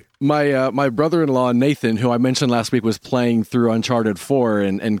funny. My brother-in-law, Nathan, who I mentioned last week, was playing through Uncharted 4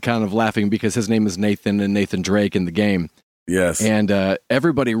 and kind of laughing because his name is Nathan and Nathan Drake in the game. Yes. And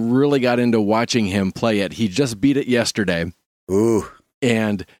everybody really got into watching him play it. He just beat it yesterday. Ooh.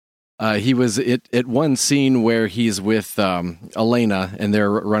 And he was at one scene where he's with Elena and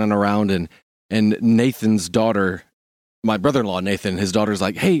they're running around and Nathan's daughter, my brother-in-law, Nathan, his daughter's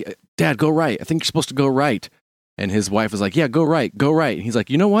like, hey, Dad, go right. I think you're supposed to go right. And his wife was like, yeah, go right. And he's like,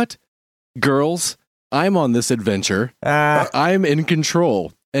 you know what? Girls, I'm on this adventure. I'm in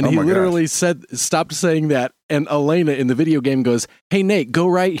control. And he literally stopped saying that. And Elena in the video game goes, hey, Nate, go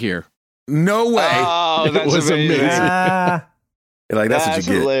right here. No way. Oh, that's amazing. Like, that's what you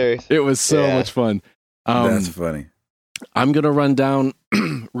get. Hilarious. It was so much fun. That's funny. I'm going to run down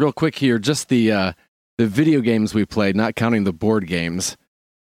real quick here, just the video games we played, not counting the board games.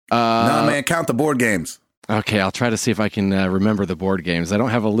 No, man, count the board games. Okay, I'll try to see if I can remember the board games. I don't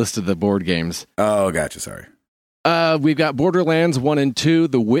have a list of the board games. Oh, gotcha. Sorry. We've got Borderlands 1 and 2,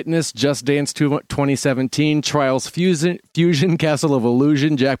 The Witness, Just Dance 2017, Trials Fusion, Castle of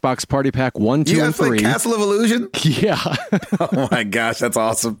Illusion, Jackbox Party Pack 1, 2, and 3. You guys play Castle of Illusion? Yeah. Oh my gosh, that's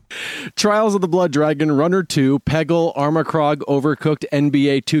awesome. Trials of the Blood Dragon, Runner 2, Peggle, Armacrog, Overcooked,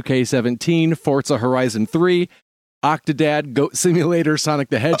 NBA 2K17, Forza Horizon 3, Octodad, Goat Simulator, Sonic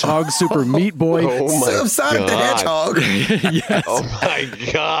the Hedgehog, Super Meat Boy. Oh my Sonic the Hedgehog. Yes. Oh my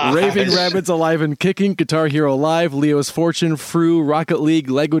God. Raving Rabbids Alive and Kicking, Guitar Hero Live, Leo's Fortune, Fru, Rocket League,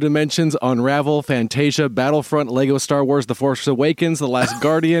 Lego Dimensions, Unravel, Fantasia, Battlefront, Lego Star Wars, The Force Awakens, The Last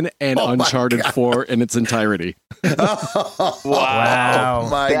Guardian, and Uncharted 4 in its entirety. Wow.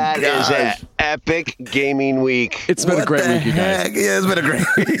 That is an epic gaming week. It's been a great week, you guys. Yeah, it's been a great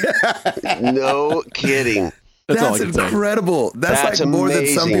week. No kidding. That's incredible. That's like more than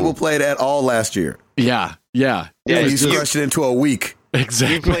some people played at all last year. Yeah. You crushed it into a week.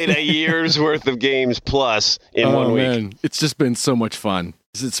 Exactly. You played a year's worth of games plus in 1 week. Man. It's just been so much fun.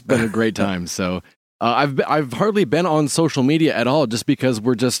 It's been a great time. So I've hardly been on social media at all, just because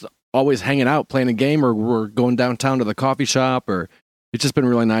we're just always hanging out playing a game, or we're going downtown to the coffee shop, or it's just been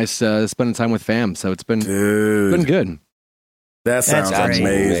really nice spending time with fam. So it's been good. That sounds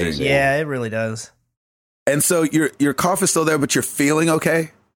amazing. Yeah, it really does. And so your cough is still there, but you're feeling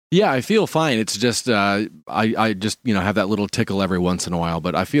okay? Yeah, I feel fine. It's just I just have that little tickle every once in a while,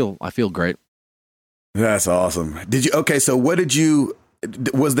 but I feel great. That's awesome. So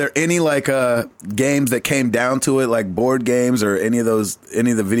was there any games that came down to it, like board games or any of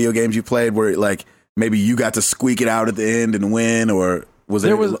the video games you played where like maybe you got to squeak it out at the end and win, or what's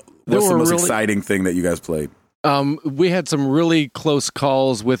the most exciting thing that you guys played? We had some really close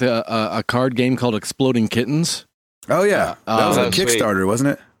calls with a card game called Exploding Kittens. Oh yeah, that was a Kickstarter, wasn't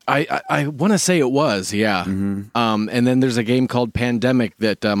it? I want to say it was, yeah. Mm-hmm. And then there's a game called Pandemic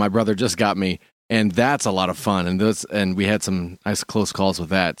that my brother just got me, and that's a lot of fun. And we had some nice close calls with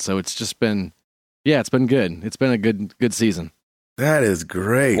that. So it's just been, it's been good. It's been a good season. That is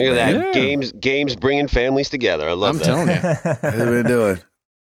great. Look at that. Yeah. Games bringing families together. I love that. I'm telling you. What have been doing?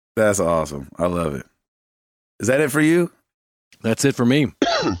 That's awesome. I love it. Is that it for you? That's it for me.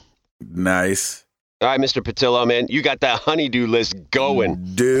 Nice. All right, Mr. Patillo, man, you got that honeydew list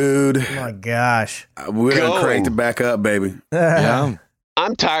going. Dude. Oh, my gosh. We're going to crank it back up, baby. Yeah.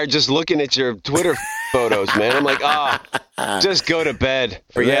 I'm tired just looking at your Twitter photos, man. I'm like, just go to bed.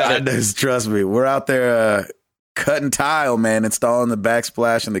 Forget it. Trust me. We're out there cutting tile, man, installing the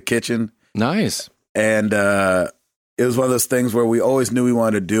backsplash in the kitchen. Nice. And it was one of those things where we always knew we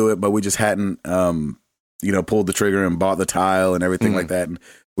wanted to do it, but we just hadn't, pulled the trigger and bought the tile and everything like that. And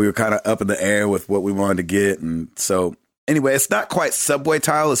we were kind of up in the air with what we wanted to get. And so anyway, it's not quite subway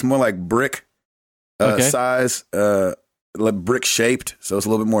tile. It's more like brick size, like brick shaped. So it's a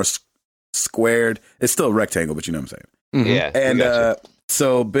little bit more squared. It's still a rectangle, but you know what I'm saying? Mm-hmm. Yeah. And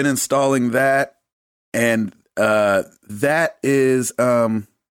so been installing that. And that is... that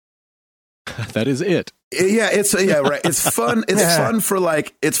is it. Yeah, right. It's fun. It's fun for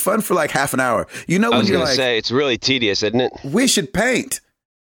like half an hour. You know, when you're like, say it's really tedious, isn't it? We should paint,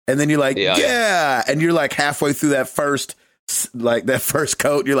 and then you're like, yeah, and you're like halfway through that first like that first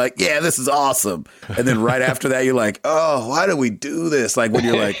coat, you're like, yeah, this is awesome. And then right after that, you're like, oh, why do we do this? Like when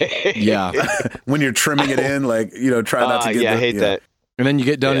you're like, yeah, when you're trimming it in, like, try not to get I hate that. And then you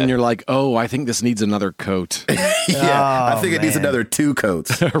get done and you're like, oh, I think this needs another coat. I think it needs another 2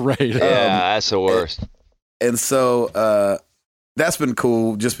 coats. Right. Yeah, that's the worst. And so that's been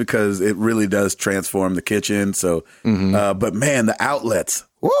cool just because it really does transform the kitchen. So, but man, the outlets,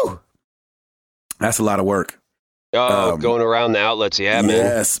 woo, that's a lot of work. Oh, going around the outlets, man.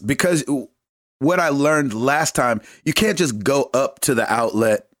 Yes, because what I learned last time, you can't just go up to the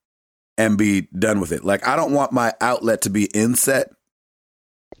outlet and be done with it. Like, I don't want my outlet to be inset.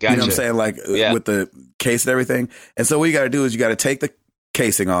 Gotcha. You know what I'm saying? Like with the case and everything. And so what you got to do is you got to take the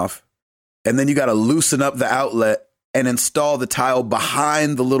casing off, and then you got to loosen up the outlet and install the tile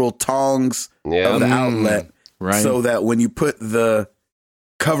behind the little tongs of the outlet, right? So that when you put the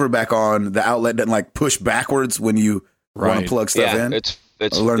cover back on, the outlet doesn't like push backwards when you want to plug stuff in.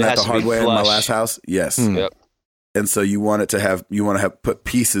 I learned that the hard way in my last house. Yes. Yep. And so you want to put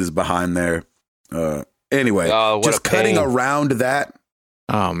pieces behind there. Anyway, just cutting around that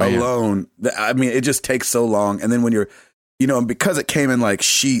alone. I mean, it just takes so long. And then when you're, and because it came in like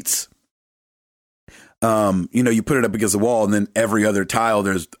sheets, you put it up against the wall, and then every other tile,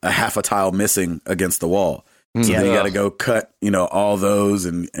 there's a half a tile missing against the wall. So then you got to go cut, all those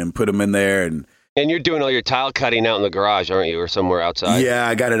and put them in there. And you're doing all your tile cutting out in the garage, aren't you, or somewhere outside? Yeah,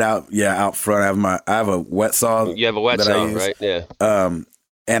 I got it out. Yeah, out front. I have a wet saw. You have a wet saw, right? Yeah.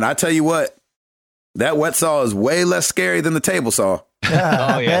 And I tell you what, that wet saw is way less scary than the table saw.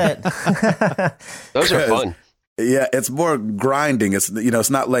 Oh yeah, those are fun. Yeah, it's more grinding. It's it's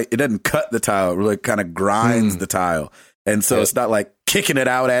not like it doesn't cut the tile. It really kind of grinds the tile, and so it's not like kicking it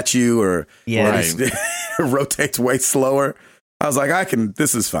out at you or it rotates way slower. I was like,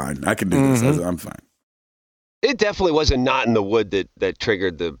 this is fine. I can do this. I'm fine. It definitely was a knot in the wood that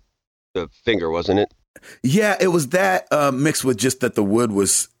triggered the finger, wasn't it? Yeah, it was that mixed with just that the wood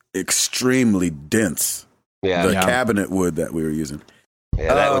was extremely dense. Yeah, the cabinet wood that we were using.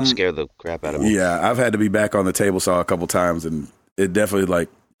 Yeah, that would scare the crap out of me. Yeah, I've had to be back on the table saw a couple times, and it definitely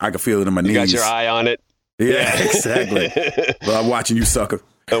I could feel it in my knees. You got your eye on it. Yeah, exactly. But I'm watching you, sucker.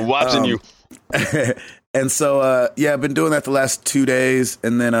 I'm watching you. And so, I've been doing that the last 2 days,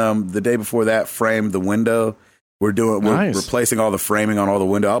 and then the day before that, framed the window. We're replacing all the framing on all the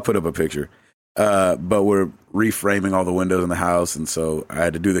window. I'll put up a picture, but we're reframing all the windows in the house, and so I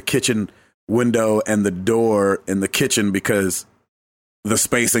had to do the kitchen window and the door in the kitchen because the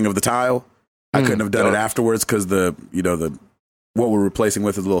spacing of the tile. I couldn't have done it afterwards because the what we're replacing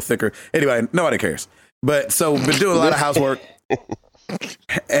with is a little thicker. Anyway, nobody cares. But so been doing a lot of housework.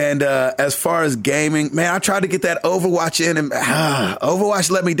 And as far as gaming, man, I tried to get that Overwatch in, and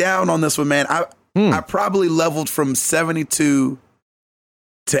Overwatch let me down on this one, man. I probably leveled from 72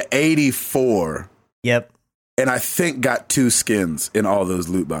 to 84. Yep. And I think got 2 skins in all those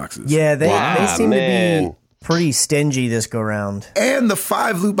loot boxes. Yeah, they seem to be pretty stingy this go round. And the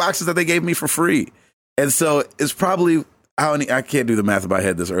 5 loot boxes that they gave me for free. And so it's probably, I can't do the math in my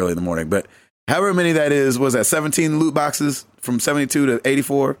head this early in the morning, but however many that is, was that 17 loot boxes from 72 to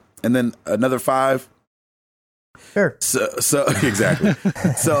 84, and then another 5? Sure. So exactly.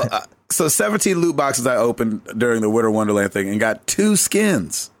 So 17 loot boxes I opened during the Winter Wonderland thing and got 2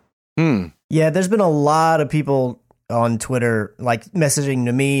 skins. Yeah, there's been a lot of people on Twitter like messaging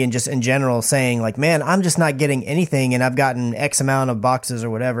to me and just in general saying like, man, I'm just not getting anything, and I've gotten X amount of boxes or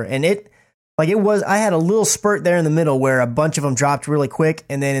whatever. And I had a little spurt there in the middle where a bunch of them dropped really quick,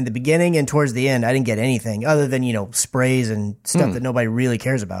 and then in the beginning and towards the end, I didn't get anything other than, sprays and stuff that nobody really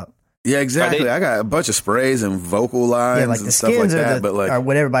cares about. Yeah, exactly. I got a bunch of sprays and vocal lines like and the stuff skins like that. are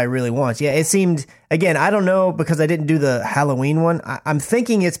what everybody really wants. Yeah, it seemed, again, I don't know because I didn't do the Halloween one. I'm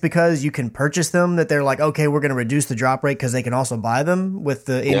thinking it's because you can purchase them that they're like, okay, we're going to reduce the drop rate because they can also buy them with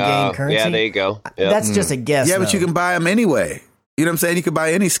the in-game currency. Yeah, there you go. Yep. That's just a guess. Yeah, but you can buy them anyway. You know what I'm saying? You can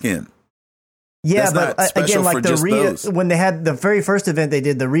buy any skin. Yeah, but again, like the Rio, when they had the very first event they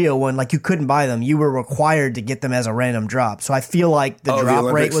did, the Rio one, like you couldn't buy them. You were required to get them as a random drop. So I feel like the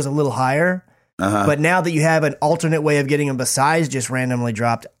drop rate was a little higher. But now that you have an alternate way of getting them besides just randomly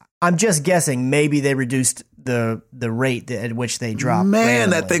dropped, I'm just guessing maybe they reduced the rate at which they drop. Man,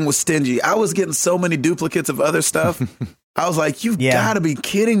 randomly. That thing was stingy. I was getting so many duplicates of other stuff. I was like, you've got to be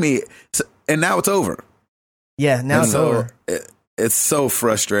kidding me. And now it's over. Yeah, now it's over. It's so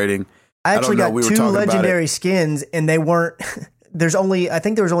frustrating. I actually got 2 legendary skins, and they weren't. I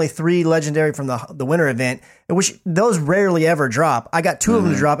think there was only 3 legendary from the winter event, which those rarely ever drop. I got 2 of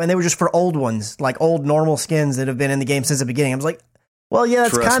them to drop, and they were just for old ones, like old normal skins that have been in the game since the beginning. I was like, well, yeah,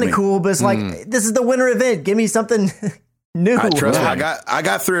 that's kind of cool, but it's like, this is the winter event. Give me something New. Trust me, I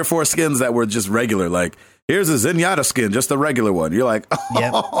got 3 or 4 skins that were just regular. Like, here's a Zenyatta skin, just the regular one. You're like,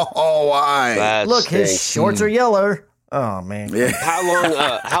 oh, why? Look, his shorts are yellow. Oh man. Yeah.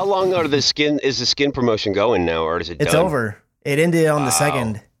 How long is the skin promotion going now, or is it? It's done? over. It ended on the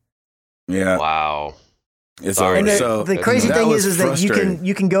 2nd. Yeah. Wow. It's over. And So the crazy thing is that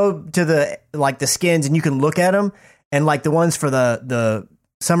you can go to the skins and you can look at them, and like the ones for the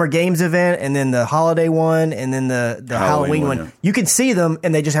Summer Games event, and then the holiday one, and then the Halloween one. Yeah. You can see them,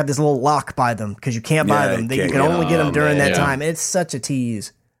 and they just have this little lock by them because you can't buy them. You can only get them during that time. It's such a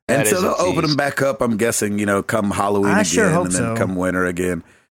tease. And so they'll open them back up, I'm guessing, come Halloween again, sure hope and then so. come winter again.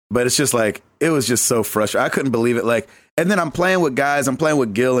 But it's just like, it was just so frustrating. I couldn't believe it. Like, and then I'm playing with guys. I'm playing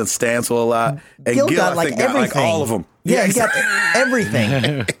with Gil and Stancil a lot. And Gil got like everything. Got like all of them. Yeah, he got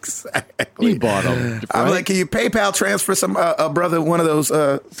everything. Exactly. He bought them. Right? I'm like, can you PayPal transfer some brother one of those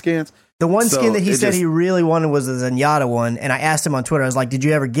skins? The one skin that he said he really wanted was the Zenyatta one, and I asked him on Twitter. I was like, "Did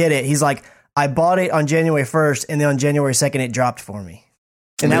you ever get it?" He's like, "I bought it on January 1st, and then on January 2nd, it dropped for me."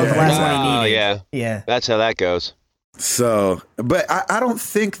 And that was the last one he needed. Oh, yeah. That's how that goes. So, but I don't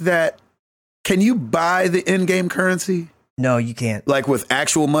think that. Can you buy the in-game currency? No, you can't. Like with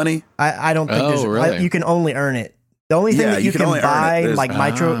actual money? I don't think there's. Really? You can only earn it. The only thing that you can buy, like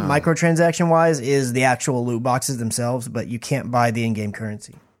microtransaction wise, is the actual loot boxes themselves, but you can't buy the in-game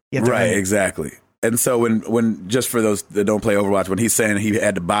currency. You have to earn it. Exactly. And so when just for those that don't play Overwatch, when he's saying he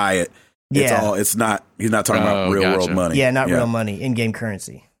had to buy it, he's not talking about real world money. Yeah, not real money, in-game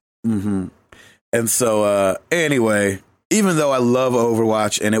currency. Mm-hmm. And so anyway, even though I love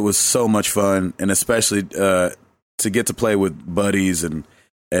Overwatch and it was so much fun, and especially to get to play with buddies and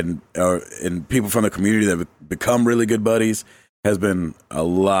people from the community that have become really good buddies, has been a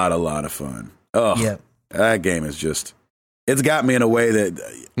lot of fun. Oh, yeah. That game is just, it's got me in a way that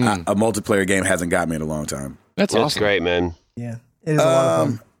a multiplayer game hasn't got me in a long time. That's awesome. Great, man. Yeah, it is a lot of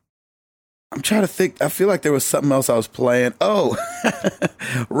fun. I'm trying to think. I feel like there was something else I was playing. Oh,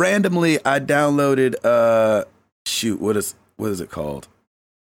 randomly I downloaded. What is it called?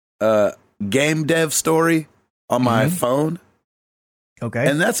 Game Dev Story on my phone. Okay,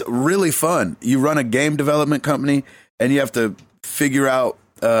 and that's really fun. You run a game development company, and you have to figure out.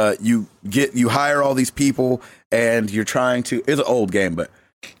 You hire all these people, and you're trying to. It's an old game, but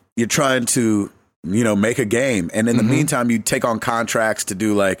you're trying to make a game, and in the meantime, you take on contracts to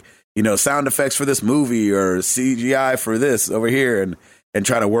do like. Sound effects for this movie or CGI for this over here, and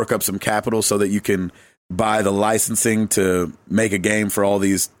try to work up some capital so that you can buy the licensing to make a game for all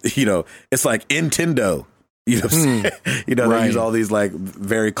these, it's like Nintendo, they use all these like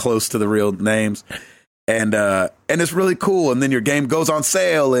very close to the real names, and it's really cool. And then your game goes on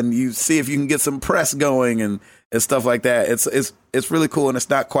sale, and you see if you can get some press going and stuff like that. It's really cool, and it's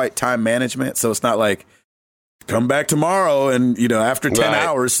not quite time management, so it's not like. Come back tomorrow, and after 10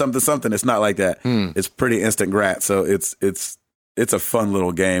 hours, something. It's not like that. It's pretty instant grat. So it's a fun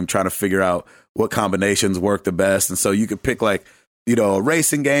little game trying to figure out what combinations work the best. And so you could pick like a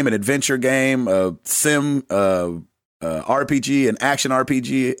racing game, an adventure game, a sim, RPG, an action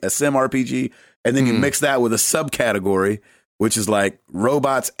RPG, a sim RPG, and then you mix that with a subcategory, which is like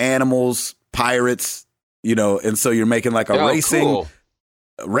robots, animals, pirates. And so you're making like a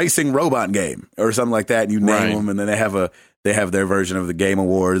racing robot game or something like that, and you name them, and then they have their version of the Game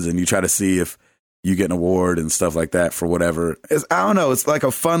Awards, and you try to see if you get an award and stuff like that for whatever. I don't know. It's like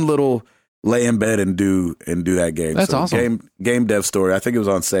a fun little lay in bed and do that game. That's awesome. Game Dev Story. I think it was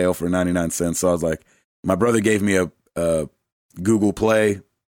on sale for 99 cents. So I was like, my brother gave me a Google Play,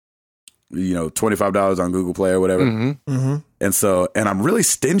 $25 on Google Play or whatever. And so, and I'm really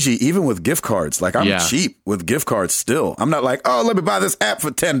stingy even with gift cards. Like I'm cheap with gift cards still. I'm not like, oh, let me buy this app for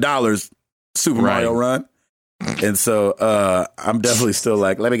 $10, Super Mario Run. And so I'm definitely still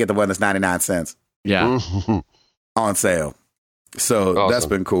like, let me get the one that's 99 cents. Yeah. On sale. So that's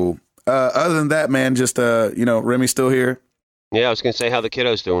been cool. Other than that, man, just, Remy's still here. Yeah, I was going to say how the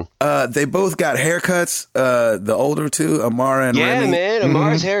kiddos doing. They both got haircuts. The older two, Amara and Remy. Yeah, man.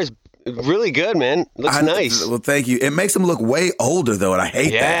 Amara's hair is really good, man. Looks nice. Well, thank you. It makes them look way older, though, and I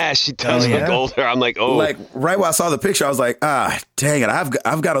hate that. Yeah, she does look older. I'm like, oh. Like, right when I saw the picture, I was like, dang it,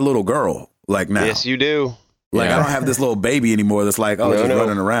 I've got a little girl, like, now. Yes, you do. Like, I don't have this little baby anymore that's like,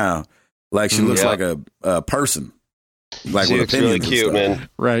 running around. Like, she looks like a person. Like, she with looks opinions really cute, man.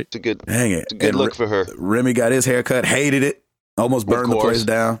 Right. It's a good, dang it. It's a good look for her. Remy got his haircut, hated it, almost burned the place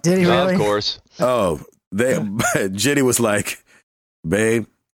down. Did he really? Of course. Oh, Jenny was like, babe,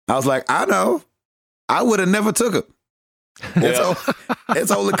 I was like, I know. I would have never took it.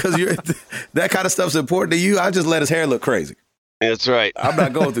 It's only because that kind of stuff's important to you. I just let his hair look crazy. That's right. I'm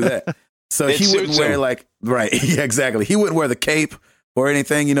not going through that. So he wouldn't wear right. Yeah, exactly. He wouldn't wear the cape or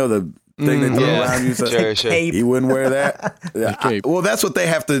anything. You know, the thing they throw around you. So Sure. He wouldn't wear that. Well, that's what they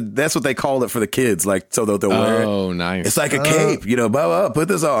have to. That's what they call it for the kids. Like, so they'll wear it. Oh, nice. It's like a cape. You know, blah, put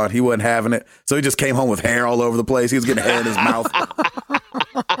this on. He wasn't having it, so he just came home with hair all over the place. He was getting hair in his mouth.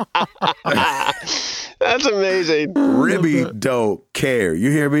 That's amazing. Ribby don't care.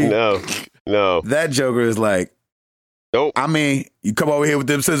 You hear me? No. That Joker is like, nope. I mean, you come over here with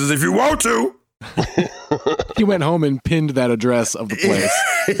them scissors if you want to. He went home and pinned that address of the place.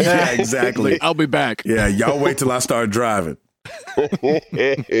 Yeah, exactly. I'll be back. Yeah, y'all wait till I start driving,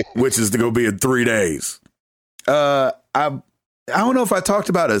 which is going to be in 3 days. I don't know if I talked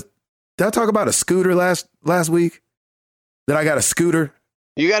about did I talk about a scooter last week? That I got a scooter.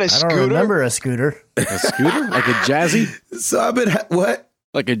 You got a scooter? I don't remember a scooter. A scooter? Like a jazzy? So I've been, what?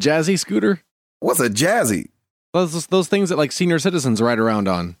 Like a jazzy scooter? What's a jazzy? Those things that like senior citizens ride around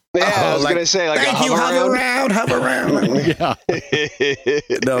on. Yeah, I was going to say, like thank a you, hover around. Yeah.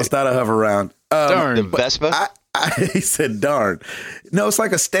 No, it's not a hover around. Darn. The Vespa? He said, darn. No, it's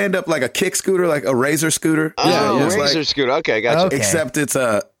like a stand-up, like a kick scooter, like a Razor scooter. Oh, Razor scooter. Okay, gotcha. Okay. Except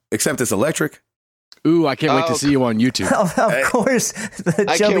it's electric. Ooh, I can't wait to see you on YouTube. Of course, the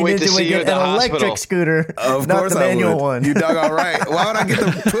I chubby can't wait to ninja see would you get at the an electric hospital. scooter, Of not course the I manual would. one. You dug all right. Why would I get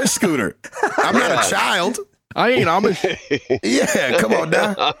the push scooter? I'm not a child. I ain't Amish. Yeah, come on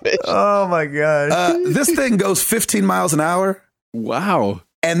now. Oh my gosh. This thing goes 15 miles an hour, Wow.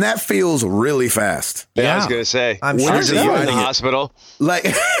 and that feels really fast. Yeah, I was going to say. I'm When sure you're See just you in riding the it. hospital. Like,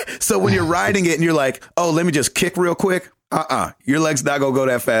 so when you're riding it and you're like, oh, let me just kick real quick. Your leg's not gonna go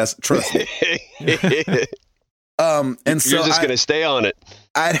that fast. Trust me. And so You're just going to stay on it.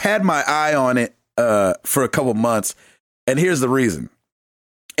 I'd had my eye on it for a couple months, and here's the reason.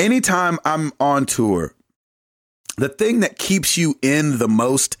 Anytime I'm on tour, the thing that keeps you in the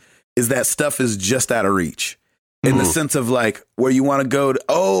most is that stuff is just out of reach. In the sense of like where you want to go to,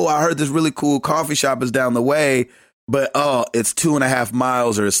 oh, I heard this really cool coffee shop is down the way, but it's 2.5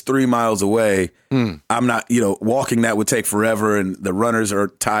 miles or it's 3 miles away. I'm not, walking that would take forever, and the runners are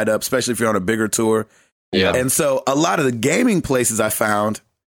tied up, especially if you're on a bigger tour. Yeah. And so a lot of the gaming places I found,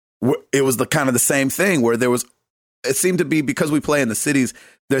 it was the kind of the same thing where it seemed to be, because we play in the cities,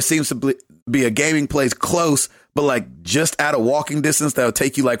 there seems to be a gaming place close, but like just out of walking distance that would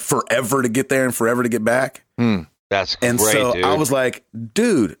take you like forever to get there and forever to get back. That's great, And so dude. I was like,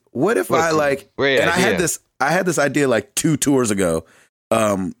 dude, what if I had this idea like 2 tours ago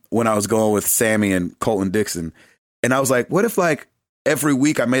when I was going with Sammy and Colton Dixon. And I was like, what if like every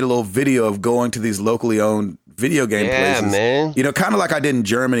week I made a little video of going to these locally owned video game places? Man. Kind of like I did in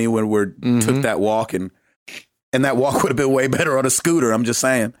Germany when we took that walk, and that walk would have been way better on a scooter. I'm just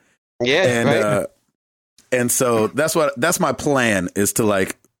saying. Yeah, And right. and so that's my plan, is to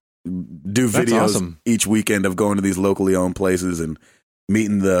like do That's videos awesome. each weekend of going to these locally owned places and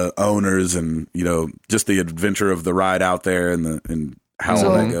meeting the owners, and just the adventure of the ride out there and how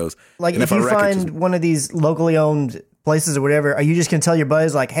all that goes. Like, And if I you wreck it, find just- one of these locally owned places or whatever, are you just gonna tell your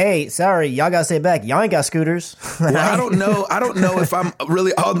buddies like, "Hey, sorry, y'all gotta stay back. Y'all ain't got scooters." Well, I don't know if I'm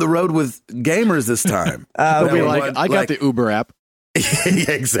really on the road with gamers this time. They'll That be would like, want, I got the Uber app. yeah,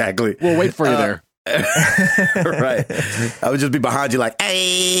 exactly. We'll wait for you there. Right. I would just be behind you like,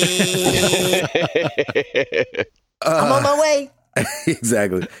 hey. I'm on my way.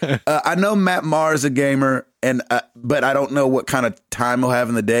 Exactly. I know Matt Maher is a gamer, but I don't know what kind of time he'll have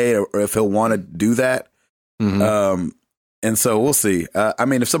in the day, or if he'll want to do that. And so we'll see. I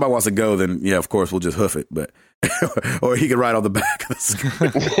mean, if somebody wants to go, then yeah, of course we'll just hoof it. But or he could ride on the back of the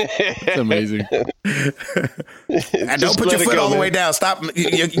scooter. It's amazing. And don't put your foot all the way down. Stop.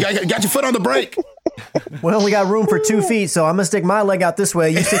 You got your foot on the brake. We only got room for 2 feet, so I'm gonna stick my leg out this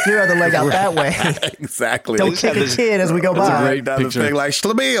way. You stick your other leg out that way. Exactly. Don't kick a kid as we go That's a by. great Down the picture. thing like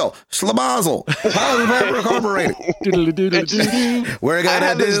Schlabiel, Schlabazel. We're I gonna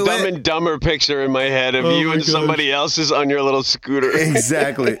have this do Dumb it. and Dumber picture in my head of Oh you my and gosh. somebody else's on your little scooter.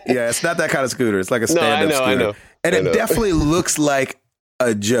 Exactly. Yeah, it's not that kind of scooter. It's like a stand-up know, I scooter. know. And I it know. definitely looks like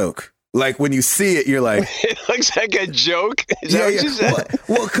a joke. Like when you see it, you're like, It looks like a joke. Is that what you said?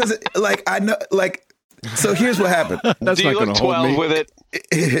 Well, because like I know, like. So here's what happened. That's Do not you going look to hold 12 me. with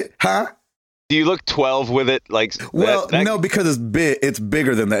it? Huh? Do you look 12 with it? Like, Well, that- no, because it's big. It's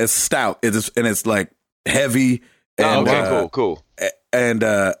bigger than that. It's stout. It's like heavy. And, Oh, okay, cool. And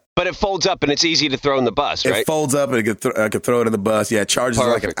But it folds up and it's easy to throw in the bus, right? it folds up, and I could throw it in the bus. Yeah, it charges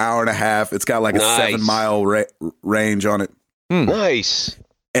like an Perfect. hour and a half. It's got like a Nice. 7-mile range on it. Nice.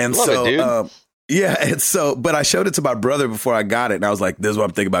 And Love so, it, dude. yeah, and so, but I showed it to my brother before I got it, and I was like, this is what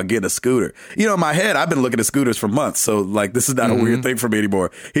I'm thinking about getting a scooter. In my head, I've been looking at scooters for months, so like, this is not a weird thing for me anymore.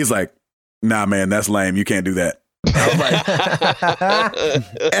 He's like, nah, man, that's lame. You can't do that. I was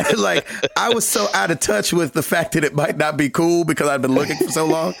like, and like, I was so out of touch with the fact that it might not be cool because I'd been looking for so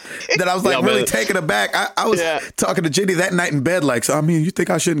long that I was like really taken aback. I was talking to Jenny that night in bed, like, so I mean, you think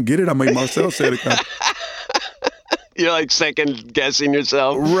I shouldn't get it? I mean, Marcel said it. You're like second guessing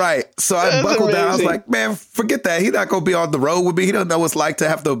yourself. Right. So I buckled down. I was like, man, forget that. He's not going to be on the road with me. He doesn't know what it's like to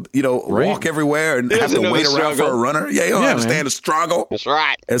have to, walk everywhere and have to wait around for a runner. Yeah, he don't understand the struggle. That's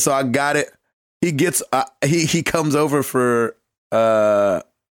right. And so I got it. He gets, he comes over for,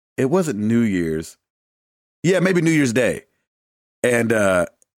 it wasn't New Year's. Yeah, maybe New Year's Day. And I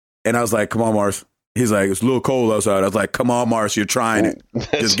was like, come on, Mars. He's like, it's a little cold outside. I was like, come on, Mars, you're trying it.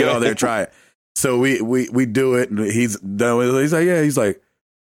 Just get on there and try it. So we do it, and he's done with it. He's like, yeah. He's like,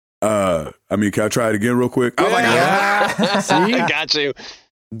 I mean, can I try it again real quick? I was like, yeah. See? Got you.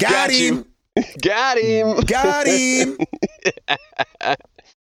 Got him. Got him. Got him.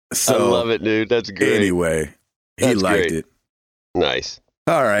 So, I love it, dude. That's great. Anyway, he liked it. Nice.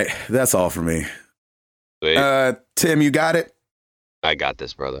 All right. That's all for me. Sweet. Tim, you got it? I got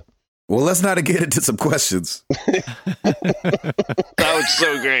this, brother. Well, let's not get into some questions. That was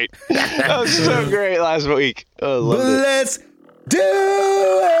so great. That was so great last week. I loved it. Let's do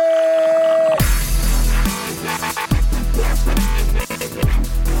it!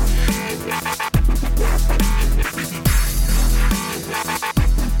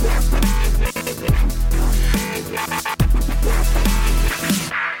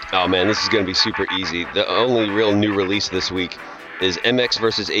 Oh, man, this is going to be super easy. The only real new release this week is MX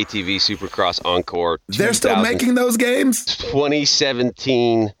versus ATV Supercross Encore. They're still making those games?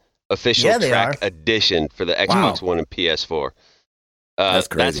 2017 official track edition for the Xbox One and PS4. That's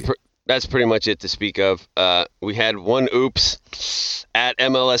crazy. That's pretty much it to speak of. We had one oops at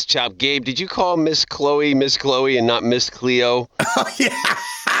MLS Chop. Gabe, did you call Miss Chloe and not Miss Cleo? Oh, yeah.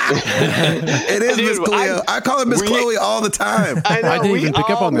 It is Miss Cleo. I call her Miss Chloe all the time. I know. I didn't even pick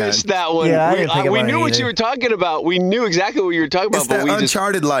up on that one. Yeah, I didn't pick up we on knew it what either. you were talking about. We knew exactly what you were talking about. It's that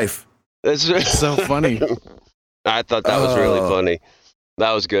Uncharted life. That's So funny. I thought that was really funny.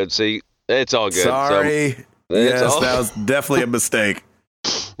 That was good. See, it's all good. Sorry. So, yes, that was definitely a mistake.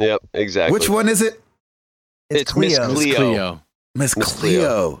 Yep, exactly. Which one is it? It's Miss Cleo. Miss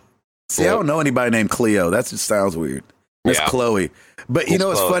Cleo. See, I don't know anybody named Cleo. That just sounds weird. Miss Chloe. But you know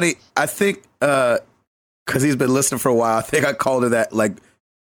what's funny? I think because he's been listening for a while, I think I called her that like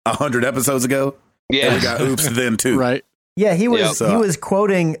 100 episodes ago. Yeah. And we got oops then too. Right. Yeah, he was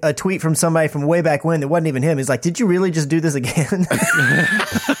quoting a tweet from somebody from way back when that wasn't even him. He's like, "Did you really just do this again?" That's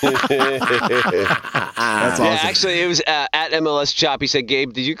awesome. Yeah, actually, it was at MLS Chop. He said,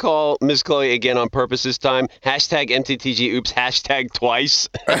 "Gabe, did you call Miss Chloe again on purpose this time? Hashtag MTTG oops. Hashtag twice."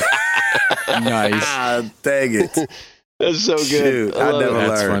 Nice. Dang it. That's so good. Shoot, I never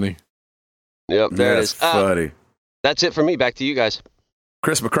learned. That's funny. Yep, there That's it is. funny. That's it for me. Back to you guys.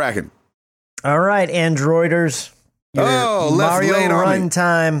 Chris McCracken. All right, Androiders. Your let's Mario lay it on Run me.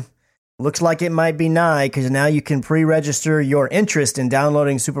 time looks like it might be nigh because now you can pre-register your interest in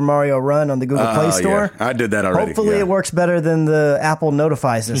downloading Super Mario Run on the Google Play Store. Yeah. I did that already. Hopefully it works better than the Apple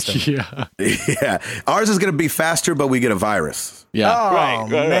Notify system. Yeah. Yeah. Ours is going to be faster, but we get a virus. Yeah. Oh, Right.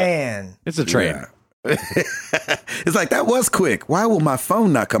 man. It's a train. Yeah. It's like, that was quick. Why will my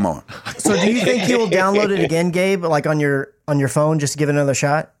phone not come on? So do you think you'll download it again, Gabe, like on your phone, just to give it another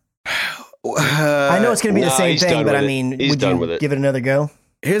shot? I know it's going to be the same he's thing, done but with I it. mean, He's would done you with it. give it another go?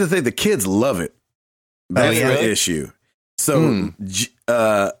 Here's the thing. The kids love it. That's yeah? the issue. So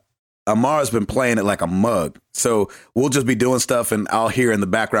Amara's been playing it like a mug. So we'll just be doing stuff and I'll hear in the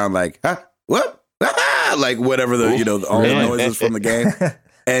background like, huh? What? Like whatever all the noises from the game.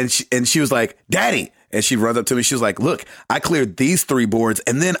 And she was like, Daddy. And she runs up to me. She was like, look, I cleared these 3 boards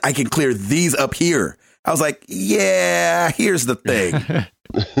and then I can clear these up here. I was like, yeah, here's the thing.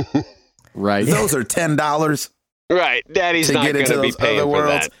 Right. Those are $10 Right. Daddy's to not get going into to be those paying other for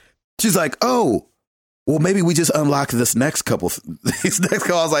worlds. that. She's like, oh, well, maybe we just unlock this next couple. These next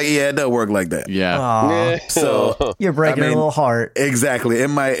couple. I was like, yeah, it doesn't work like that. Yeah. Aw, So you're breaking I mean, a little heart. exactly. They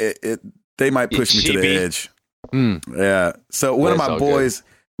might push me to the cheapy. edge. Yeah. So one of That's my all boys,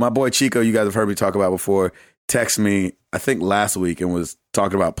 my boy Chico, you guys have heard me talk about before, texted me, I think last week, and was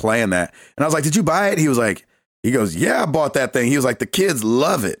talking about playing that. And I was like, did you buy it? He goes, yeah, I bought that thing. He was like, the kids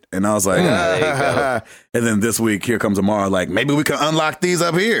love it. And I was like, and then this week, here comes Amara, like, maybe we can unlock these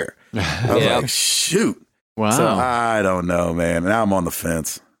up here. I was like, shoot. Wow. So I don't know, man. Now I'm on the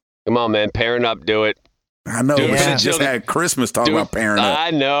fence. Come on, man. Parent up. Do it. I know. Do it We for the just children. had Christmas talking Do about it. parent up.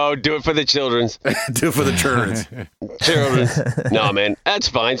 I know. Do it for the children's. Do it for the children. No, man. That's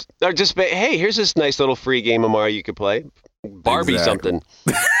fine. Or just, hey, here's this nice little free game of Mario you could play. Barbie Exactly. something.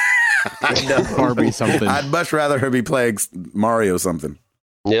 Barbie something. I'd much rather her be playing Mario something.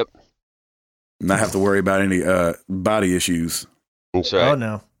 Yep. Not have to worry about any body issues. That's right. Oh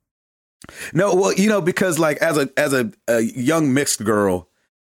no. No, well, because like as a young mixed girl,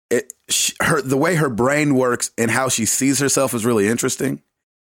 the way her brain works and how she sees herself is really interesting.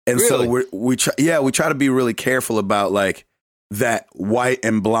 And really? So we try to be really careful about like that white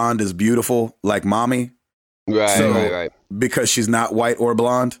and blonde is beautiful, like mommy. Right. Because she's not white or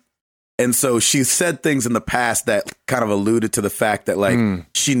blonde. And so she said things in the past that kind of alluded to the fact that like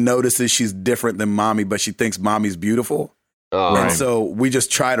she notices she's different than mommy, but she thinks mommy's beautiful. Oh, and so we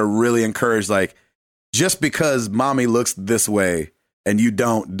just try to really encourage, like, just because mommy looks this way and you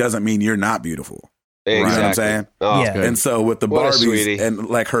don't, doesn't mean you're not beautiful. Exactly. You know what I'm saying? Oh, Yeah. And so with the Barbies and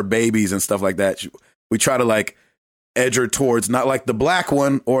like her babies and stuff like that, we try to like edge her towards not like the black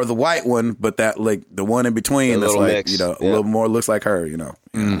one or the white one, but that like the one in between that's like, mix. a little more looks like her,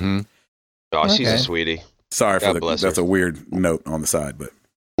 Mm-hmm. Oh, she's a sweetie. Sorry God for bless that's her. a weird note on the side, but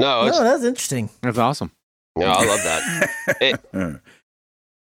No, that's interesting. That's awesome. no, I love that.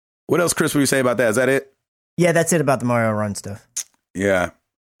 What else, Chris, would you say about that? Is that it? Yeah, that's it about the Mario Run stuff. Yeah.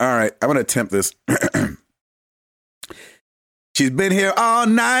 All right. I'm going to attempt this. She's been here all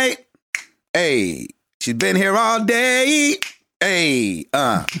night. Hey. She's been here all day. Hey.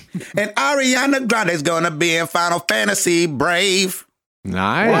 And Ariana Grande's going to be in Final Fantasy Brave.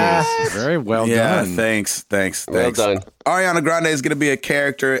 Nice. Wow. Very well done. Yeah, thanks. Well done. Ariana Grande is going to be a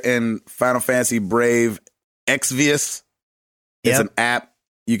character in Final Fantasy Brave Exvius. It's an app.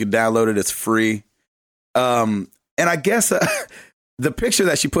 You can download it. It's free. And I guess the picture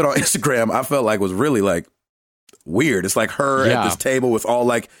that she put on Instagram, I felt like was really like weird. It's like her at this table with all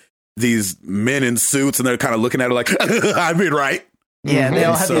like these men in suits, and they're kind of looking at her like, I mean, right. Yeah, they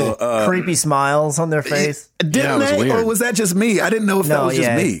all have these creepy smiles on their face. Didn't they? Or was that just me? I didn't know if that was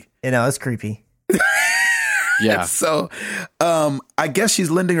just me. It's creepy. Yeah. So I guess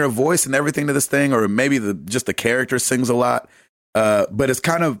she's lending her voice and everything to this thing, or maybe just the character sings a lot. But it's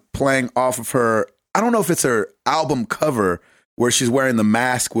kind of playing off of her. I don't know if it's her album cover where she's wearing the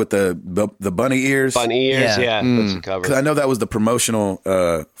mask with the bunny ears. Bunny ears, yeah. That's the cover. Because I know that was the promotional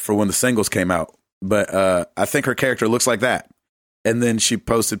for when the singles came out. But I think her character looks like that. And then she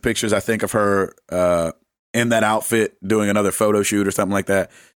posted pictures, I think, of her in that outfit doing another photo shoot or something like that.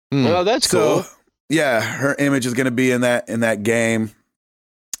 Oh, that's cool. Yeah, her image is going to be in that game.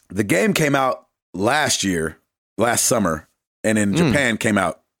 The game came out last summer, and in Japan came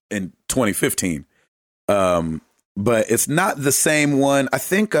out in 2015. But it's not the same one. I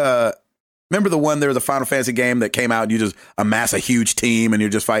think, remember the one there was a Final Fantasy game that came out and you just amass a huge team and you're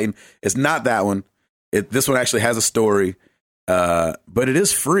just fighting? It's not that one. This one actually has a story. But it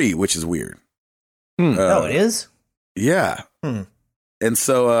is free, which is weird. It is? Yeah. And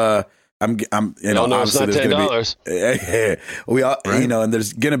so I'm no, it's not $10. We all, and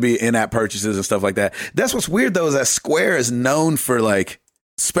there's going to be in-app purchases and stuff like that. That's what's weird though, is that Square is known for like,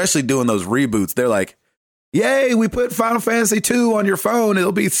 especially doing those reboots. They're like, yay, we put Final Fantasy 2 on your phone.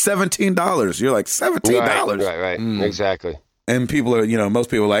 It'll be $17. You're like, $17? Right. Exactly. And people are, most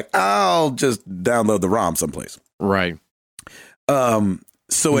people are like, I'll just download the ROM someplace. Right.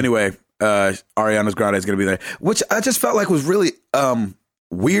 So anyway, Ariana Grande is going to be there, which I just felt like was really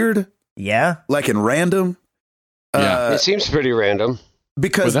weird. Yeah. Like and random. It seems pretty random.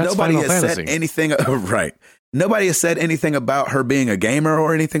 Because nobody Final has Fantasy. said anything. Right. Nobody has said anything about her being a gamer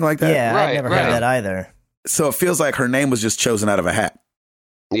or anything like that. Yeah, I never heard that either. So it feels like her name was just chosen out of a hat.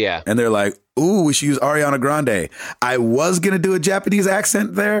 Yeah. And they're like, ooh, we should use Ariana Grande. I was going to do a Japanese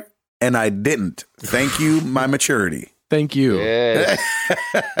accent there, and I didn't. Thank you, my maturity. Thank you. Yes.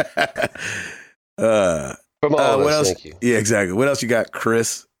 From all of what us, else? thank you. Yeah, exactly. What else you got,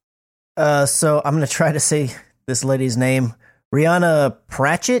 Chris? So I'm going to try to say this lady's name. Rihanna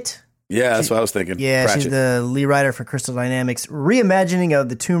Pratchett. Yeah, that's what I was thinking. Yeah, Pratchett. she's the lead writer for Crystal Dynamics. Reimagining of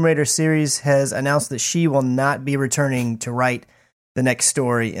the Tomb Raider series has announced that she will not be returning to write the next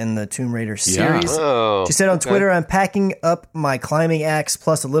story in the Tomb Raider series. Oh, she said on Twitter, I'm packing up my climbing axe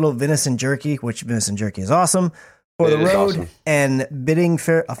plus a little venison jerky, which venison jerky is awesome, for the road, and bidding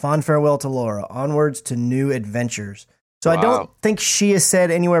a fond farewell to Laura. Onwards to new adventures. So I don't think she has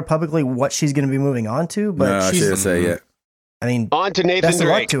said anywhere publicly what she's going to be moving on to, but she didn't say yet. I mean, on to Nathan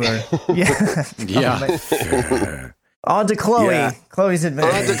Drake. To her. Yeah. On to Chloe. Yeah. Chloe's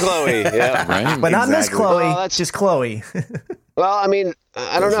adventure. On to Chloe. Yeah. Right. But not Miss Chloe, Well, just Chloe. Well, I mean,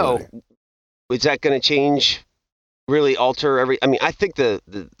 I don't know. Is that going to change, really alter every... I mean, I think the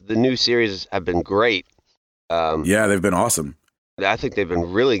new series have been great. Yeah, they've been awesome. I think they've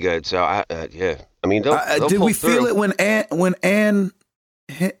been really good. So, yeah. I mean, they'll did pull we feel through. it when Anne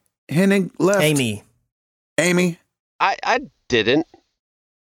Hennig left? Amy. I didn't.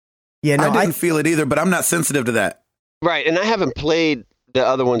 Yeah, no, I didn't feel it either, but I'm not sensitive to that. Right, and I haven't played the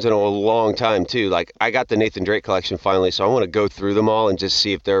other ones in a long time, too. Like, I got the Nathan Drake collection finally, so I want to go through them all and just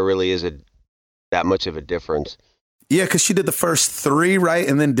see if there really is that much of a difference. Yeah, because she did the first 3, right?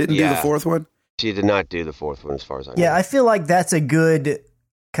 And then didn't do the 4th one? She did not do the 4th one, as far as I know. Yeah, I feel like that's a good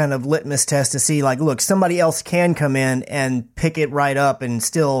kind of litmus test to see, like, look, somebody else can come in and pick it right up and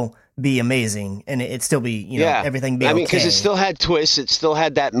still be amazing, and it still be, you know, everything be okay. I mean, because it still had twists. It still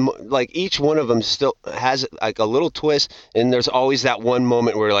had that, like, each one of them still has, like, a little twist, and there's always that one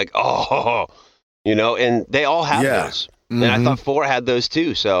moment where you're like, oh, you know, and they all have those. Mm-hmm. And I thought 4 had those,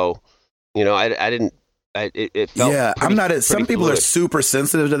 too, so, you know, I didn't. It felt I'm not. Some people are super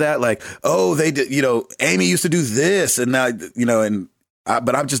sensitive to that. Like, oh, they did. You know, Amy used to do this, and now, you know,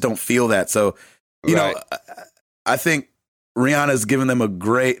 but I just don't feel that. So, you know, I think Rihanna's given them a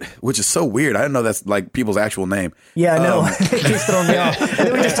great, which is so weird. I didn't know that's like people's actual name. Yeah, I know. It keeps throwing me off. And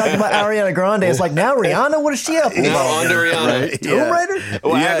then we just talked about Ariana Grande. It's like, now Rihanna, what is she up to? Now on to Rihanna. Right? Tomb Raider?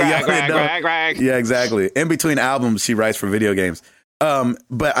 Yeah, exactly. In between albums, she writes for video games.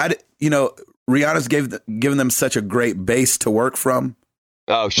 But Rihanna's given them such a great base to work from.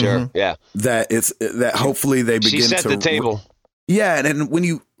 Oh, sure. Yeah. That hopefully they begin to. She set the table. Yeah. And when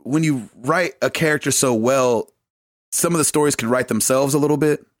you write a character so well, some of the stories can write themselves a little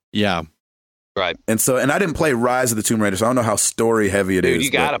bit. Yeah. Right. And I didn't play Rise of the Tomb Raider, so I don't know how story heavy it is. Dude,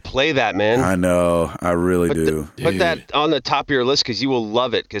 you got to play that, man. I know. I really do. Put that on the top of your list because you will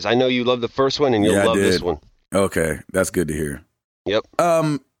love it, because I know you love the first one and you'll love this one. Okay. That's good to hear. Yep.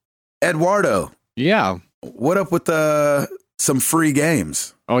 Eduardo. Yeah. What up with some free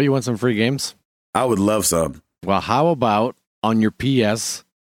games? Oh, you want some free games? I would love some. Well, how about on your PS4?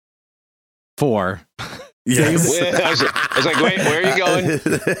 Yes. I was like, wait, where are you going?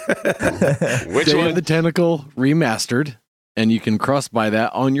 Which Day one? of the Tentacle Remastered, and you can cross-buy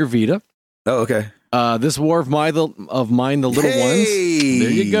that on your Vita. Oh, okay. This War of Mine, the Little Ones.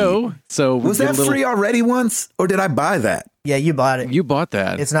 There you go. So was that free already once, or did I buy that? Yeah, you bought it. You bought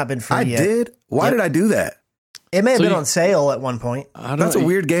that. It's not been free yet. I did? Why did I do that? It may have been on sale at one point. That's a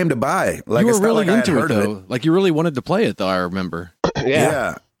weird game to buy. Like, you were really into it, though. It. Like, you really wanted to play it, though, I remember.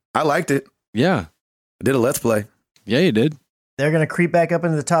 Yeah. I liked it. Yeah. I did a Let's Play. Yeah, you did. They're going to creep back up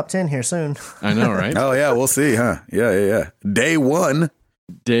into the top 10 here soon. I know, right? Oh, yeah, we'll see, huh? Yeah. Day one.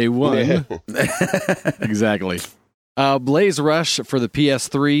 Yeah. Exactly. Blaze Rush for the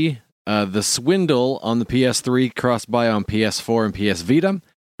PS3. The Swindle on the PS3, cross-buy on PS4 and PS Vita.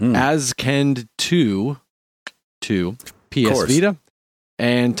 Ascend 2, PS Vita.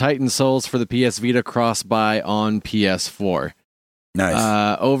 And Titan Souls for the PS Vita, cross-buy on PS4.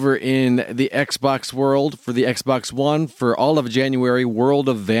 Nice. Over in the Xbox world, for the Xbox One, for all of January, World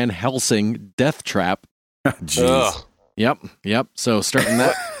of Van Helsing Death Trap. Jeez. Yep. So starting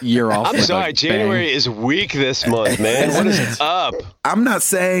that year off. I'm sorry, January is weak this month, man. What is up? I'm not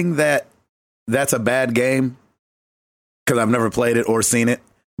saying that that's a bad game, because I've never played it or seen it.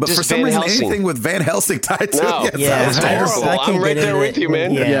 But just for some reason, anything with Van Helsing tied to it, it's horrible. I'm right there with you,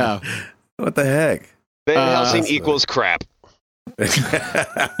 man. Yeah. What the heck? Van Helsing equals crap.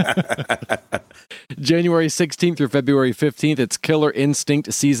 January 16th through February 15th, it's Killer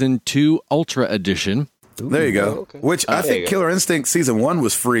Instinct Season 2 Ultra Edition. There you go. Okay. Which I think Killer Instinct Season 1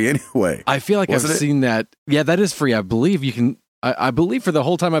 was free anyway. I feel like I've seen that. Yeah, that is free. I believe you can. I believe for the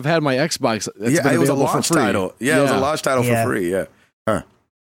whole time I've had my Xbox, it was a launch title. Yeah, it was a launch title for free. Yeah.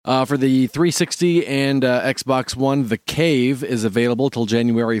 For the 360 and Xbox One, The Cave is available till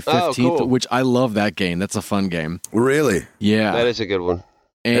January 15th, which I love that game. That's a fun game. Really? Yeah. That is a good one.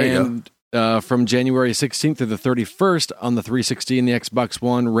 And from January 16th to the 31st on the 360 and the Xbox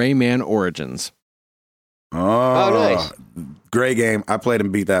One, Rayman Origins. Oh, nice. Great game. I played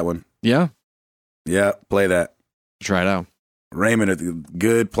and beat that one. Yeah? Yeah, play that. Try it out. Rayman are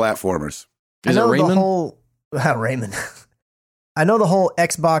good platformers. Is it Rayman? Rayman. I know the whole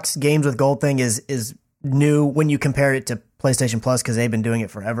Xbox games with gold thing is new when you compare it to PlayStation Plus, because they've been doing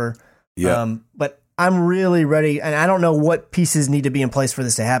it forever. Yeah. But I'm really ready, and I don't know what pieces need to be in place for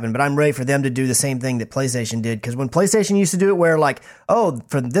this to happen, but I'm ready for them to do the same thing that PlayStation did. Because when PlayStation used to do it where like, oh,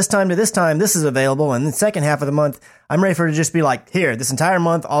 from this time to this time, this is available, and the second half of the month, I'm ready for it to just be like, here, this entire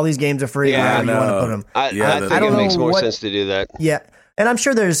month, all these games are free, wherever you want to put them. I think it makes more sense to do that. Yeah. And I'm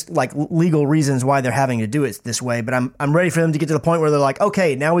sure there's like legal reasons why they're having to do it this way, but I'm ready for them to get to the point where they're like,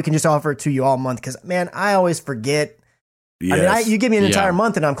 okay, now we can just offer it to you all month. Because, man, I always forget. Yes. I mean, you give me an entire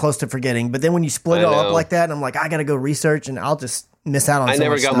month and I'm close to forgetting. But then when you split it all up like that, and I'm like, I got to go research, and I'll just miss out on I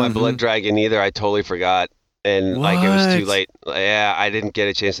never got my Blood Dragon either. I totally forgot. and like it was too late. Yeah, I didn't get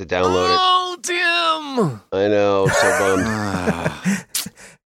a chance to download it. Oh, Tim! I know, so bummed.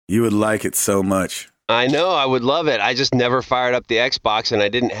 You would like it so much. I know, I would love it. I just never fired up the Xbox, and I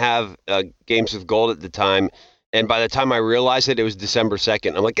didn't have Games with Gold at the time. And by the time I realized it, it was December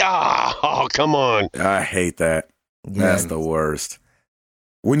 2nd. I'm like, oh, come on. I hate that. That's the worst.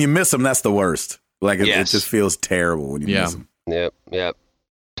 When you miss them, that's the worst. Like, it just feels terrible when you miss them. Yep.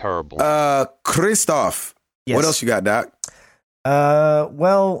 Terrible. Christoph, what else you got, Doc?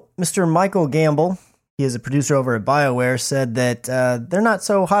 Well, Mr. Michael Gamble, he is a producer over at BioWare, said that they're not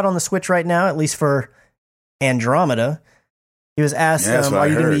so hot on the Switch right now, at least for Andromeda. He was asked, are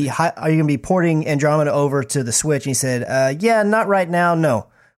you going to be porting Andromeda over to the Switch? And he said, yeah, not right now, no.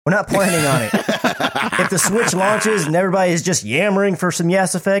 We're not planning on it. If the Switch launches and everybody is just yammering for some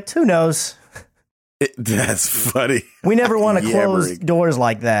Yes Effect, who knows? That's funny. We never want to close doors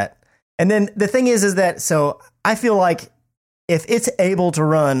like that. And then the thing is that, so I feel like if it's able to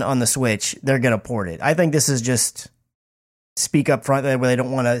run on the Switch, they're going to port it. I think this is just speak up front where they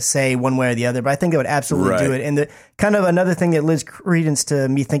don't want to say one way or the other, but I think they would absolutely do it. And the kind of another thing that lends credence to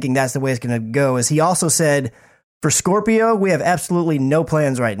me thinking that's the way it's going to go is he also said, for Scorpio, we have absolutely no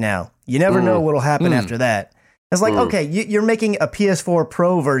plans right now. You never know what will happen after that. It's like, okay, you're making a PS4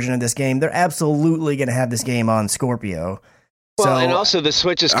 Pro version of this game. They're absolutely going to have this game on Scorpio. Well, and also the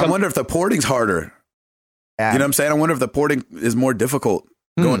Switch is... I wonder if the porting's harder. You know what I'm saying? I wonder if the porting is more difficult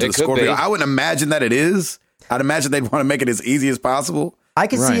going to the Scorpio. I wouldn't imagine that it is. I'd imagine they'd want to make it as easy as possible. I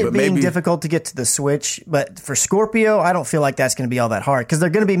could see it being difficult to get to the Switch, but for Scorpio, I don't feel like that's going to be all that hard because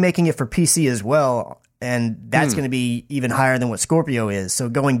they're going to be making it for PC as well. And that's going to be even higher than what Scorpio is. So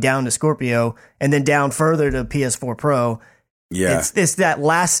going down to Scorpio and then down further to PS4 Pro, it's that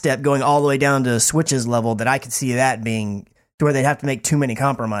last step going all the way down to Switch's level that I could see that being to where they'd have to make too many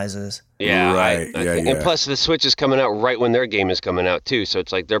compromises. Yeah, right. And plus the Switch is coming out right when their game is coming out too. So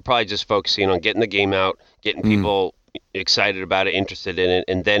it's like they're probably just focusing on getting the game out, getting people excited about it, interested in it,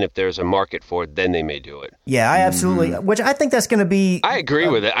 and then if there's a market for it, then they may do it. Yeah, I absolutely, which I think that's going to be... I agree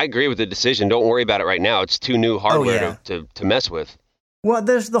with it. I agree with the decision. Don't worry about it right now. It's too new hardware to mess with. Well,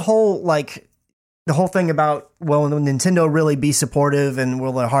 there's the whole thing about, will Nintendo really be supportive and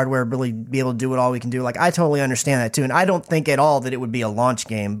will the hardware really be able to do what all we can do? Like, I totally understand that too, and I don't think at all that it would be a launch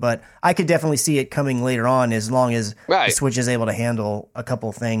game, but I could definitely see it coming later on as long as the Switch is able to handle a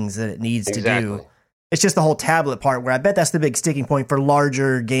couple things that it needs to do. It's just the whole tablet part where I bet that's the big sticking point for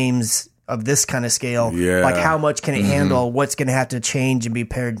larger games of this kind of scale. Yeah. Like how much can it handle? What's going to have to change and be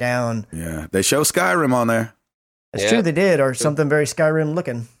pared down? Yeah. They show Skyrim on there. It's true they did, or something very Skyrim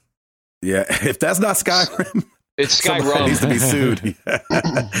looking. Yeah. If that's not Skyrim, it's Skyrim. Needs to be sued.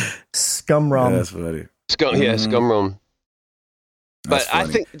 Scumrom. Yeah, that's funny. Scumrom. But I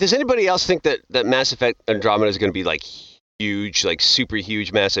think, does anybody else think that Mass Effect Andromeda is going to be like huge, like super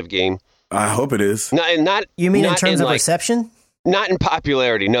huge, massive game? I hope it is. Not you mean in terms of reception? Not in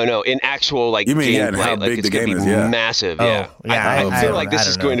popularity. No. In actual like gameplay. How big it's the game is? Massive. Yeah. I feel like this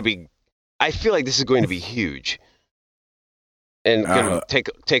is going to be. I feel like this is going to be huge, and going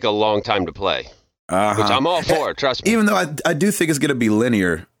to take a long time to play. Which I'm all for. Trust me. Even though I do think it's going to be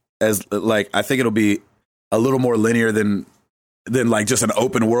linear, as like I think it'll be a little more linear than like just an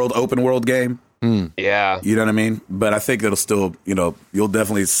open world game. Yeah. You know what I mean? But I think it'll still, you'll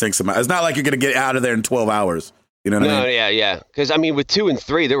definitely sink some. It's not like you're going to get out of there in 12 hours. You know what I mean? Yeah. Because, I mean, with 2 and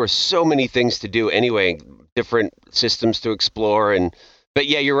 3, there were so many things to do anyway, different systems to explore. But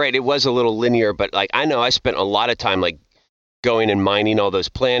yeah, you're right. It was a little linear. But, like, I know I spent a lot of time, like, going and mining all those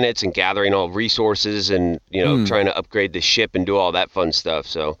planets and gathering all resources and, trying to upgrade the ship and do all that fun stuff.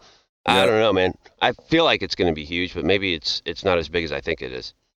 So, I don't know, man. I feel like it's going to be huge, but maybe it's not as big as I think it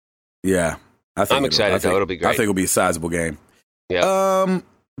is. Yeah. I'm excited, though. It'll be great. I think it'll be a sizable game. Yeah.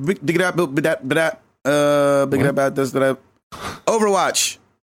 Overwatch.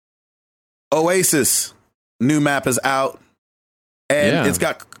 Oasis. New map is out. And it's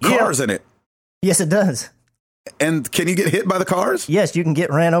got cars in it. Yes, it does. And can you get hit by the cars? Yes, you can get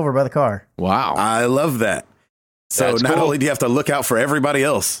ran over by the car. Wow. I love that. So not only do you have to look out for everybody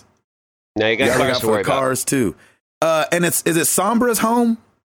else, now you got cars to worry about. Cars too. And is it Sombra's home?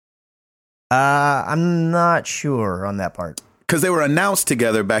 I'm not sure on that part. Because they were announced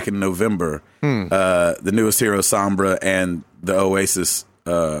together back in November, the newest hero, Sombra, and the Oasis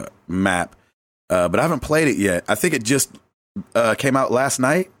map. But I haven't played it yet. I think it just came out last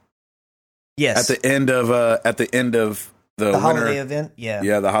night. Yes. At the end of the winter holiday event. Yeah.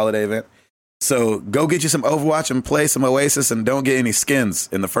 Yeah, the holiday event. So go get you some Overwatch and play some Oasis, and don't get any skins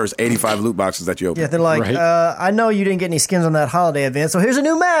in the first 85 loot boxes that you open. Yeah, they're like, I know you didn't get any skins on that holiday event, so here's a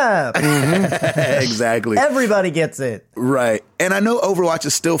new map. Exactly. Everybody gets it. Right. And I know Overwatch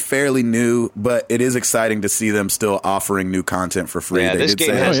is still fairly new, but it is exciting to see them still offering new content for free. Yeah, this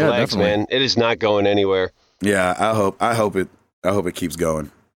game has legs, definitely. man. It is not going anywhere. Yeah, I hope it keeps going.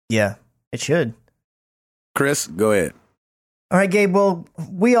 Yeah, it should. Chris, go ahead. All right, Gabe. Well,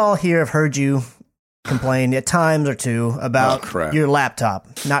 we all here have heard you complain at times or two about your laptop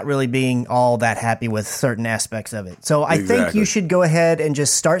not really being all that happy with certain aspects of it. So I think you should go ahead and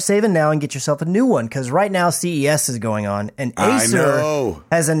just start saving now and get yourself a new one, because right now CES is going on, and Acer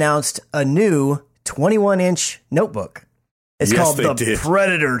has announced a new 21-inch notebook. It's called the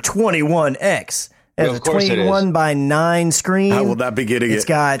Predator 21X. It has a 21 by 9 screen. I will not be getting it. It's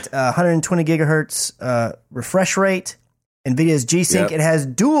got 120 gigahertz refresh rate. NVIDIA's G-Sync. Yep. It has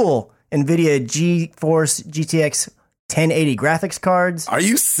dual NVIDIA GeForce GTX 1080 graphics cards. Are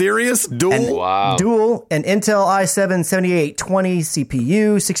you serious? Dual? Wow. Dual, an Intel i7 7820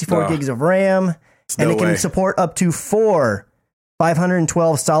 CPU, 64 gigs of RAM, and it can support up to 4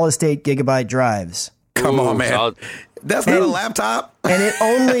 512 solid-state gigabyte drives. Come on, man. That's not a laptop. And it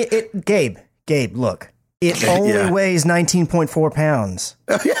only, Gabe, look. It only weighs 19.4 pounds.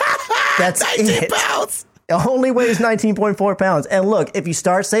 That's 19 pounds. It only weighs 19.4 pounds. And look, if you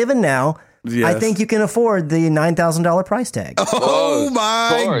start saving now, I think you can afford the $9,000 price tag. Oh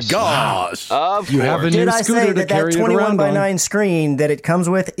my gosh. You have a new scooter to carry it around. That 21 by 9 screen that it comes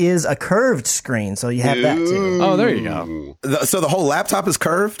with is a curved screen, so you have that too. Oh, there you go. So the whole laptop is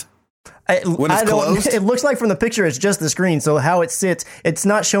curved? When it's closed? It looks like from the picture it's just the screen, so how it sits, it's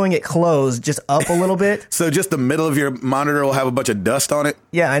not showing it closed, just up a little bit. So just the middle of your monitor will have a bunch of dust on it?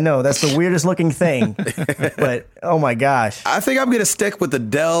 Yeah, I know. That's the weirdest looking thing. But, oh my gosh. I think I'm going to stick with the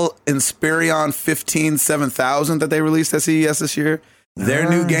Dell Inspiron 15-7000 that they released at CES this year. Their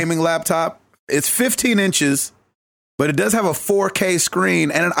new gaming laptop. It's 15 inches, but it does have a 4K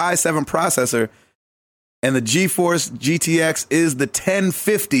screen and an i7 processor. And the GeForce GTX is the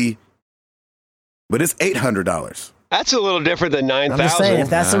 1050, but it's $800. That's a little different than 9,000. I'm just saying, if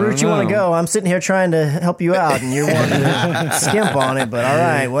that's the route you want to go, I'm sitting here trying to help you out, and you're wanting to skimp on it, but all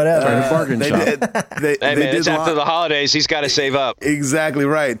right, whatever. It's after the holidays. He's got to save up. Exactly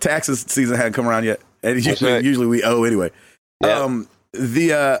right. Taxes season hadn't come around yet. And usually we owe anyway. Yeah.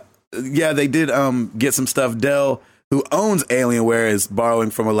 They did get some stuff. Dell, who owns Alienware, is borrowing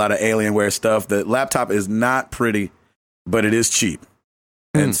from a lot of Alienware stuff. The laptop is not pretty, but it is cheap.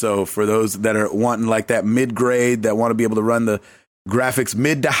 And so for those that are wanting like that mid-grade, that want to be able to run the graphics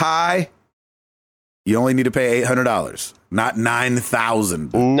mid to high, you only need to pay $800, not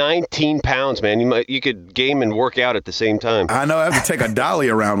 $9,000. 19 pounds, man. You could game and work out at the same time. I know. I have to take a dolly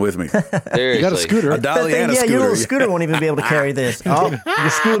around with me. Seriously. You got a scooter. A dolly and a scooter. Your little scooter won't even be able to carry this. Your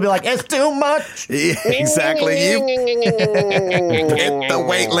scooter will be like, it's too much. Yeah, exactly. You hit the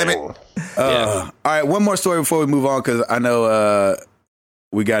weight limit. All right, one more story before we move on, because I know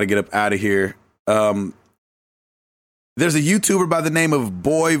we got to get up out of here. There's a YouTuber by the name of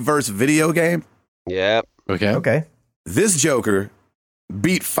Boy vs. Video Game. Yep. Okay. This joker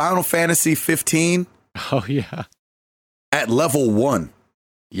beat Final Fantasy 15. Oh, yeah. At level 1.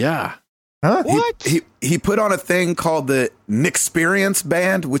 Yeah. Huh? What? He put on a thing called the Nixperience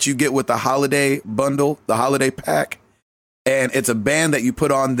band, which you get with the holiday bundle, the holiday pack. And it's a band that you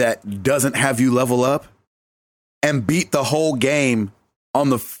put on that doesn't have you level up, and beat the whole game on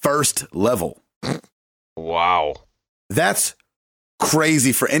the first level. Wow. That's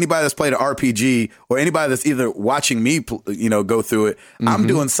crazy for anybody that's played an RPG, or anybody that's either watching me, go through it. Mm-hmm. I'm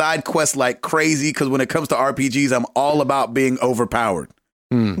doing side quests like crazy, because when it comes to RPGs, I'm all about being overpowered.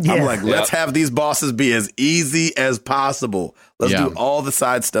 I'm like, let's have these bosses be as easy as possible. Let's do all the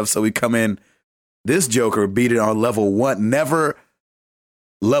side stuff. So we come in. This joker beat it on level 1, never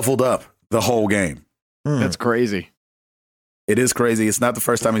leveled up the whole game. That's crazy. It is crazy. It's not the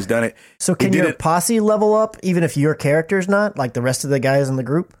first time he's done it. So can your posse level up even if your character's not, like the rest of the guys in the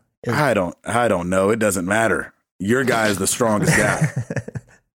group? I don't know. It doesn't matter. Your guy is the strongest guy.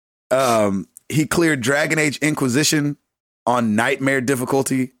 He cleared Dragon Age Inquisition on Nightmare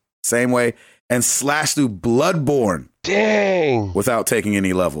difficulty, same way, and slashed through Bloodborne. Dang. Without taking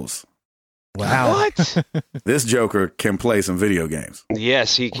any levels. Wow. What? This joker can play some video games.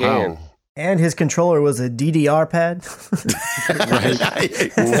 Yes, he can. Wow. And his controller was a DDR pad.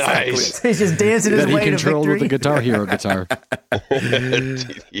 Right. Nice. He's just dancing his way to victory. With the Guitar Hero guitar.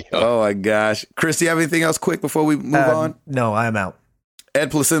 Oh my gosh. Chris, do you have anything else quick before we move on? No, I'm out.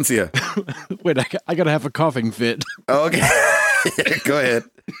 Ed Placencia. Wait, I got to have a coughing fit. Okay. Go ahead.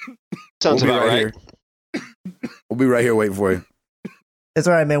 Sounds about right. Here. We'll be right here waiting for you. It's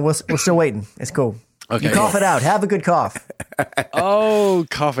all right, man. We're still waiting. It's cool. Okay. You cough it out. Have a good cough. Oh,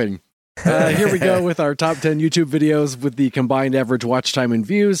 coughing. Here we go with our top 10 YouTube videos with the combined average watch time and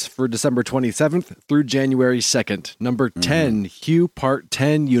views for December 27th through January 2nd. Number 10, Hue Part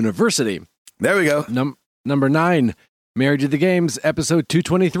 10 University. There we go. Number 9, Married to the Games, episode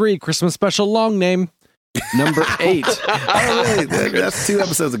 223, Christmas special long name. Number 8. That's 2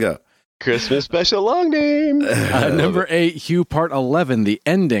 episodes ago. Christmas special long name. Number 8, Hue Part 11, The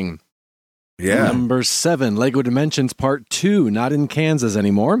Ending. Yeah. Number 7, Lego Dimensions Part 2, not in Kansas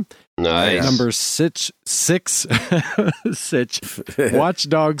anymore. Nice. Number 6, Watch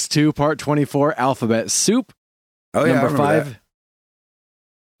Dogs 2 Part 24, Alphabet Soup. Oh yeah.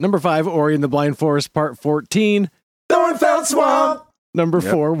 Number 5, Ori and the Blind Forest Part 14, Thornfeld Swamp. Number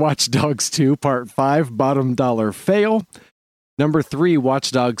 4, Watch Dogs 2 Part 5, Bottom Dollar Fail. Number 3, Watch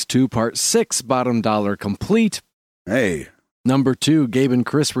Dogs 2 Part 6, Bottom Dollar Complete. Hey. Number 2, Gabe and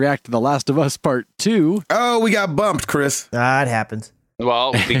Chris react to The Last of Us Part 2. Oh, we got bumped, Chris. It happens.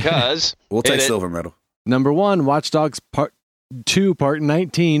 Well, because we'll take silver medal. Number 1, Watch Dogs Part 2 Part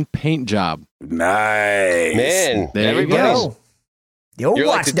 19, Paint Job. Nice. Man, there you go. You're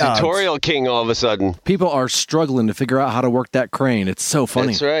like the tutorial king all of a sudden. People are struggling to figure out how to work that crane. It's so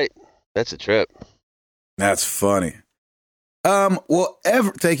funny. That's right. That's a trip. That's funny. Well,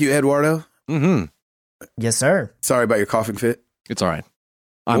 thank you, Eduardo. Mm-hmm. Yes, sir. Sorry about your coughing fit. It's all right.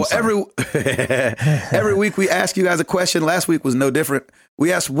 Every week we ask you guys a question. Last week was no different.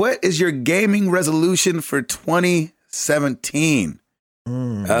 We asked, what is your gaming resolution for 2017?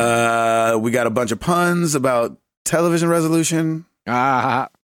 We got a bunch of puns about television resolution. Starting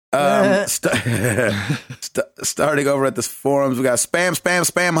over at the forums, we got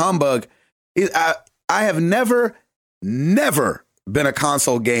spam humbug. I have never been a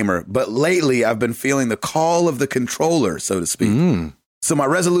console gamer, but lately I've been feeling the call of the controller, so to speak. So my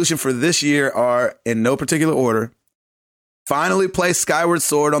resolution for this year are, in no particular order, finally play Skyward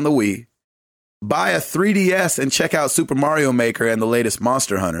Sword on the Wii, buy a 3DS and check out Super Mario Maker and the latest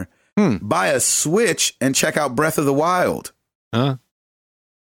Monster Hunter, buy a Switch and check out Breath of the Wild. Huh?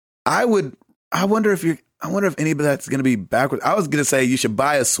 I wonder if any of that's going to be backwards. I was going to say you should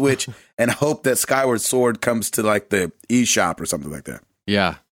buy a Switch and hope that Skyward Sword comes to like the eShop or something like that.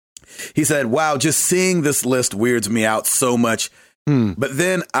 Yeah. He said, wow, just seeing this list weirds me out so much. But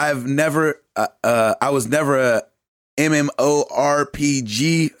then I was never a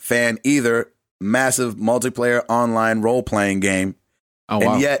MMORPG fan either. Massive multiplayer online role-playing game. Oh,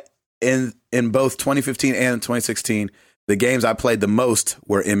 wow. And yet in both 2015 and 2016, the games I played the most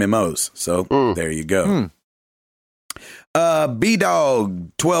were MMOs. So there you go. B-Dog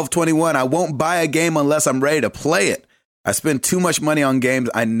 1221. I won't buy a game unless I'm ready to play it. I spend too much money on games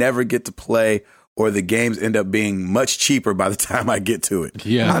I never get to play, or the games end up being much cheaper by the time I get to it.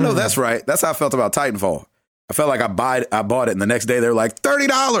 Yeah, I know that's right. That's how I felt about Titanfall. I felt like I bought it, and the next day they were like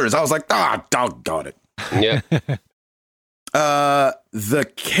 $30. I was like, doggone it. Yeah.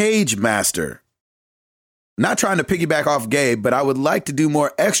 The Cage Master. Not trying to piggyback off Gabe, but I would like to do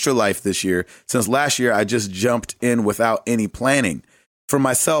more Extra Life this year, since last year I just jumped in without any planning. For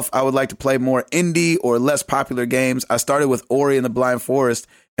myself, I would like to play more indie or less popular games. I started with Ori and the Blind Forest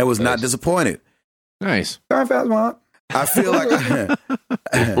and was not disappointed. Nice. I feel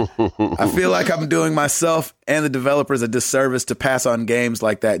like I'm doing myself and the developers a disservice to pass on games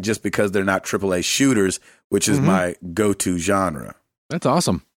like that just because they're not AAA shooters, which is my go-to genre. That's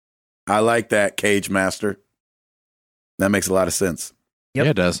awesome. I like that, Cage Master. That makes a lot of sense. Yep.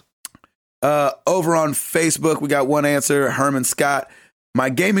 Yeah, it does. Over on Facebook, we got one answer. Herman Scott. My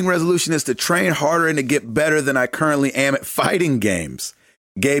gaming resolution is to train harder and to get better than I currently am at fighting games.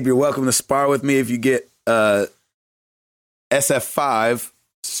 Gabe, you're welcome to spar with me if you get SF5,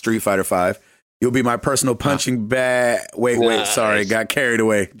 Street Fighter 5. You'll be my personal punching bag. Wait, sorry. Got carried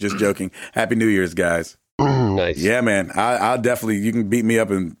away. Just joking. Happy New Year's, guys. Nice. Yeah, man. I'll definitely, you can beat me up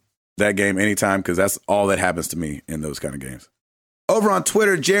in that game anytime because that's all that happens to me in those kind of games. Over on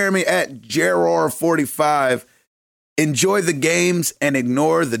Twitter, Jeremy at Jeror45. Enjoy the games and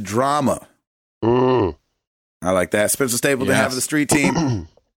ignore the drama. I like that. Spencer Stapleton, half of the street team.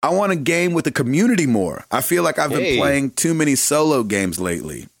 I want to game with the community more. I feel like I've been playing too many solo games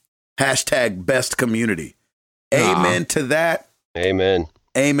lately. Hashtag best community. Amen to that. Amen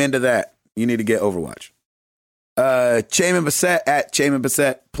to that. You need to get Overwatch. Chaman Bassett at Chaman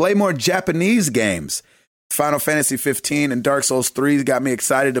Bassett. Play more Japanese games. Final Fantasy 15 and Dark Souls 3 got me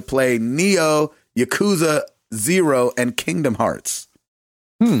excited to play Neo, Yakuza 0, and Kingdom Hearts.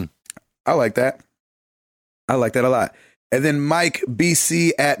 I like that. I like that a lot. And then Mike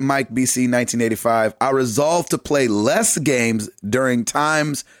BC at Mike BC 1985. I resolved to play less games during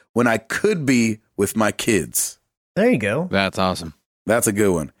times when I could be with my kids. There you go. That's awesome. That's a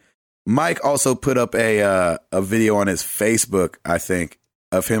good one. Mike also put up a video on his Facebook, I think,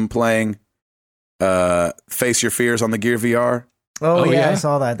 of him playing Face Your Fears on the Gear VR. Oh yeah, I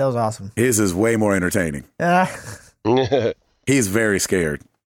saw that. That was awesome. His is way more entertaining. He's very scared.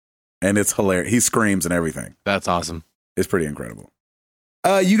 And it's hilarious. He screams and everything. That's awesome. It's pretty incredible.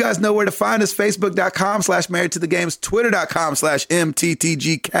 You guys know where to find us. Facebook.com/Married to the Games.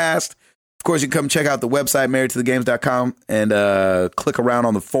 Twitter.com/MTTGcast. Of course, you can come check out the website, marriedtothegames.com, and click around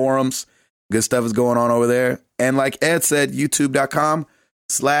on the forums. Good stuff is going on over there. And like Ed said,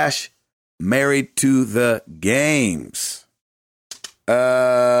 youtube.com/Married to the Games.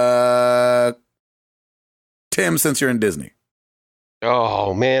 Tim, since you're in Disney.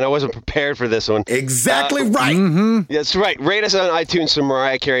 Oh, man, I wasn't prepared for this one. Exactly right. Mm-hmm. That's right. Rate us on iTunes so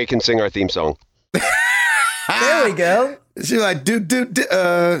Mariah Carey can sing our theme song. There we go. She's like, It don't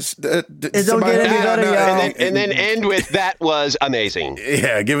get any better, y'all. And then end with, that was amazing.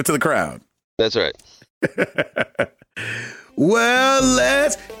 Yeah, give it to the crowd. That's right. Well,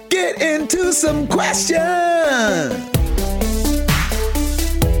 let's get into some questions.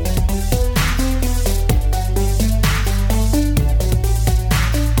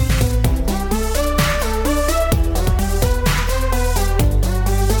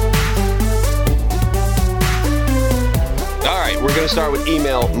 We're going to start with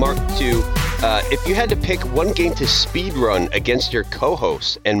email Mark 2. If you had to pick one game to speedrun against your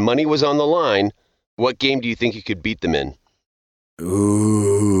co-hosts and money was on the line, what game do you think you could beat them in?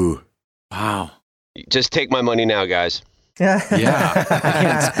 Ooh. Wow. Just take my money now, guys. Yeah. I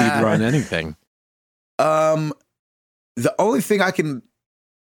can't speedrun anything. The only thing I can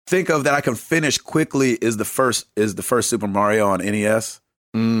think of that I can finish quickly is the first Super Mario on NES.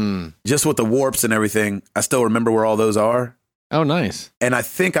 Just with the warps and everything. I still remember where all those are. Oh, nice. And I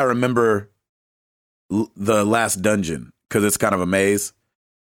think I remember the last dungeon because it's kind of a maze.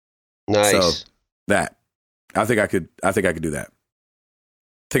 Nice. So that I think I could do that.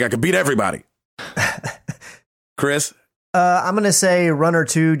 I think I could beat everybody. Chris? I'm going to say Runner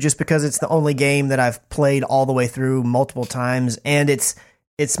 2 just because it's the only game that I've played all the way through multiple times, and it's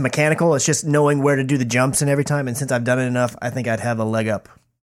mechanical. It's just knowing where to do the jumps and every time, and since I've done it enough, I think I'd have a leg up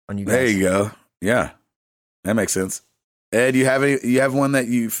on you guys. There you go. Yeah, that makes sense. Ed, you have one that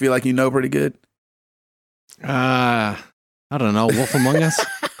you feel like you know pretty good? I don't know. Wolf Among Us?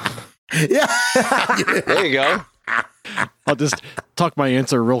 Yeah. There you go. I'll just talk my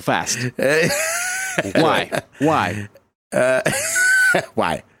answer real fast. Why? Why?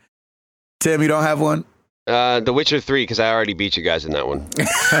 Tim, you don't have one? The Witcher 3, because I already beat you guys in that one.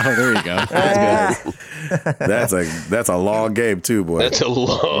 Oh, there you go. That's good. That's a long game too, boy. That's a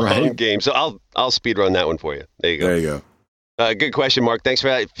long game. So I'll speedrun that one for you. There you go. There you go. Good question, Mark. Thanks for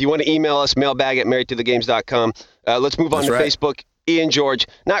that. If you want to email us, mailbag@marriedtothegames.com. Let's move on to Facebook. Ian George,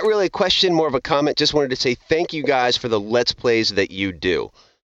 not really a question, more of a comment. Just wanted to say thank you guys for the Let's Plays that you do.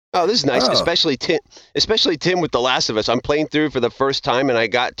 Oh, this is nice, especially Tim with The Last of Us. I'm playing through for the first time, and I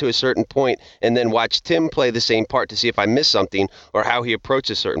got to a certain point and then watched Tim play the same part to see if I missed something or how he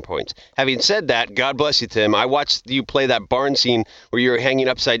approaches certain points. Having said that, God bless you, Tim. I watched you play that barn scene where you were hanging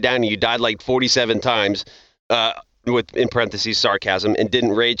upside down and you died like 47 times, with, in parentheses, sarcasm, and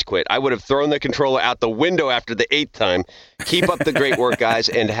didn't rage quit. I would have thrown the controller out the window after the 8th time. Keep up the great work, guys,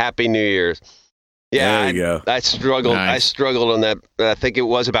 and Happy New Year's. Yeah, there you go. I struggled. Nice. I struggled on that. I think it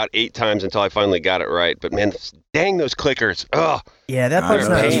was about 8 times until I finally got it right. But man, dang those clickers! Oh, yeah, that part's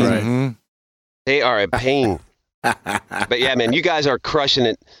not easy. Right. Mm-hmm. They are a pain. But yeah, man, you guys are crushing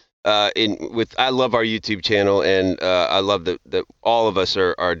it. I love our YouTube channel, and I love that all of us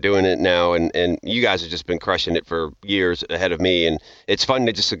are doing it now, and you guys have just been crushing it for years ahead of me, and it's fun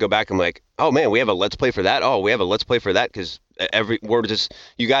to go back and like, oh man, we have a Let's Play for that. Oh, we have a Let's Play for that, because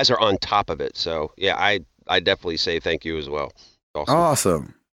you guys are on top of it. So yeah, I definitely say thank you as well.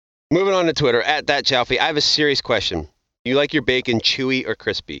 Awesome. Moving on to Twitter @thatchalfie. I have a serious question. You like your bacon chewy or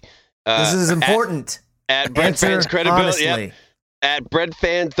crispy? This is important. At BreadFan's credibility. Honestly. At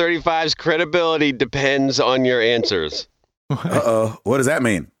BreadFan35's credibility depends on your answers. Uh-oh. What does that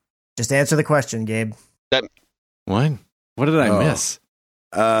mean? Just answer the question, Gabe. What? What did I miss?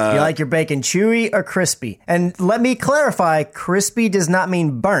 You like your bacon chewy or crispy? And let me clarify, crispy does not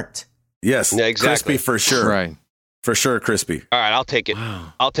mean burnt. Yes, yeah, exactly. Crispy for sure. Right. For sure, crispy. All right, I'll take it.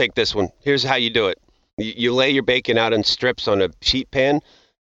 Wow. I'll take this one. Here's how you do it. You lay your bacon out in strips on a sheet pan,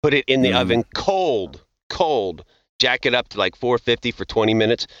 put it in the oven cold. jack it up to like $4.50 for 20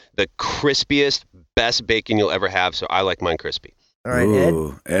 minutes. The crispiest, best bacon you'll ever have. So I like mine crispy. All right,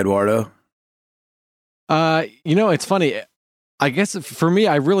 Ed. Eduardo. It's funny. I guess for me,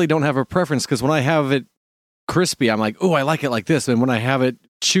 I really don't have a preference because when I have it crispy, I'm like, oh, I like it like this. And when I have it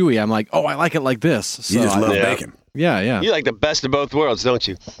chewy, I'm like, oh, I like it like this. So You just love bacon. Yeah. You like the best of both worlds, don't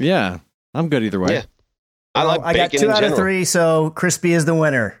you? Yeah. I'm good either way. Yeah. I like I got bacon 2 in out general. of 3, so crispy is the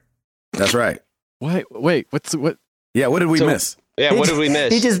winner. That's right. Wait, what? Yeah, what did we miss? Yeah, what did we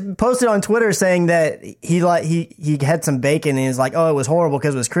miss? He just posted on Twitter saying that he had some bacon and he was like, oh, it was horrible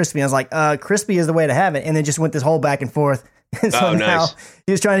because it was crispy. I was like, crispy is the way to have it. And then just went this whole back and forth. And so now nice.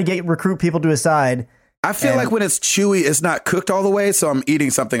 he was trying to recruit people to his side. I feel like when it's chewy, it's not cooked all the way, so I'm eating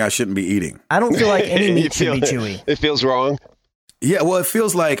something I shouldn't be eating. I don't feel like any You meat should feel be chewy. It feels wrong. Yeah, well, it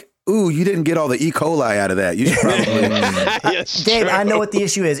feels like, ooh, you didn't get all the E. coli out of that. You should probably. Yes, Dave, true. I know what the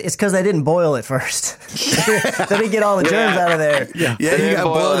issue is. It's because they didn't boil it first. They didn't get all the germs out of there. Yeah, you got to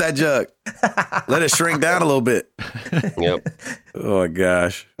boil that jug. Let it shrink down a little bit. Yep. Oh, my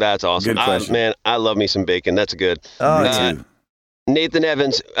gosh. That's awesome. Good question. Man, I love me some bacon. That's good. Oh, Me too. Nathan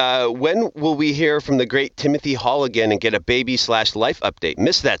Evans, when will we hear from the great Timothy Hall again and get a baby/life update?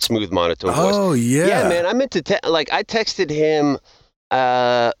 Miss that smooth monotone voice. Oh, yeah. Yeah, man. I meant to I texted him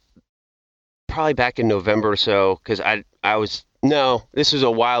probably back in November or so because this was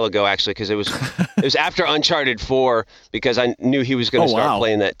a while ago actually because it was after Uncharted 4 because I knew he was going to start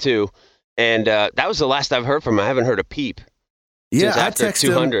playing that too, and that was the last I've heard from him. I haven't heard a peep. Yeah, since after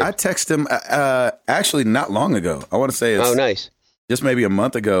 200. I texted him actually not long ago. I want to say it's nice. just maybe a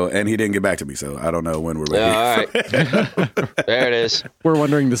month ago, and he didn't get back to me, so I don't know when we're ready. All right. There it is. We're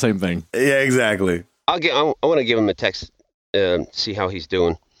wondering the same thing. Yeah, exactly. I want to give him a text, see how he's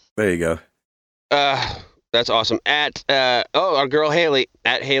doing. There you go. That's awesome. At our girl Haley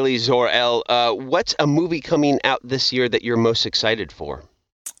at Haley Zor-El. What's a movie coming out this year that you're most excited for?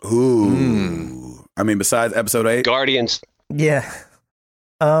 Ooh. I mean, besides episode 8? Guardians. Yeah.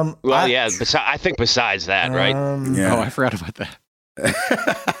 I think besides that, right? Yeah. Oh, I forgot about that.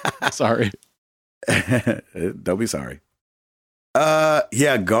 Sorry. Don't be sorry.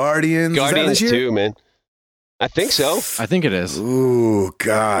 Yeah, Guardians. Guardians is that this year? too, man. I think so. I think it is. Ooh,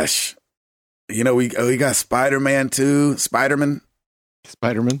 gosh. You know, we got Spider-Man 2, Spider-Man.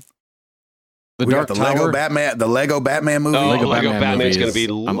 The We Dark got the Tower. Lego Batman movie. Oh, Lego Lego Batman Batman's going to movie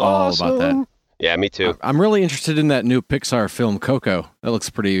be is- I'm all about that. Yeah, me too. I'm really interested in that new Pixar film, Coco. That looks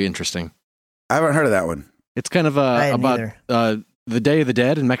pretty interesting. I haven't heard of that one. It's kind of hadn't about the Day of the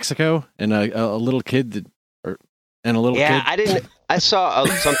Dead in Mexico and a little kid kid. I saw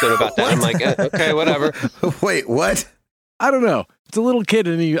something about that. I'm like, okay, whatever. Wait, what? I don't know. It's a little kid,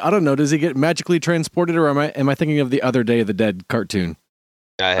 and I don't know. Does he get magically transported, or am I thinking of the other Day of the Dead cartoon?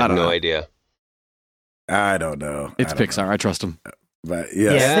 I have don't no know. idea. I don't know. It's I don't Pixar. know. I trust him. But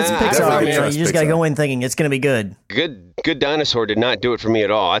Yeah, yes. if it's I Pixar, definitely you just got to go in thinking it's going to be good. Good Dinosaur did not do it for me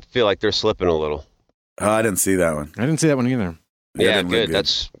at all. I feel like they're slipping a little. Oh, I didn't see that one. I didn't see that one either. Yeah, didn't look good.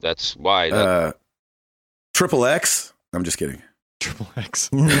 That's why. Triple X? I'm just kidding. Triple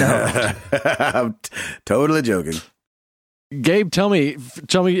X. No. I'm totally joking. Gabe, tell me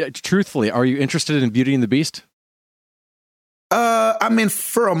truthfully, are you interested in Beauty and the Beast? I mean,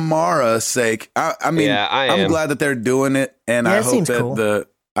 for Amara's sake, I mean, Yeah, I I'm am. glad that they're doing it, and Yeah, I it hope seems that cool.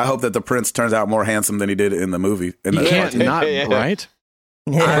 the prince turns out more handsome than he did in the movie. In You the can't cartoon. not, Yeah. right?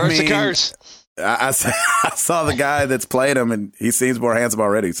 Yeah. Curse a mean, curse. I saw the guy that's played him, and he seems more handsome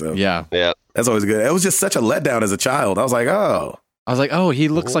already. So Yeah. Yeah. that's always good. It was just such a letdown as a child. I was like, oh, I was like, oh, he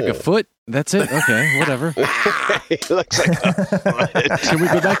looks like a Ooh. foot. That's it. Okay, whatever. He looks like a Can we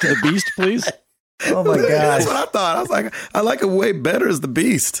go back to the Beast, please? Oh my that's gosh. what I thought. I was like, I like it way better as the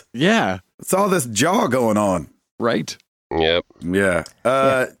Beast. Yeah. It's all this jaw going on. Right. Yep. Yeah.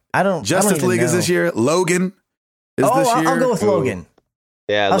 I don't. Justice even League is know. this year. Logan is this year. I'll go with Ooh. Logan.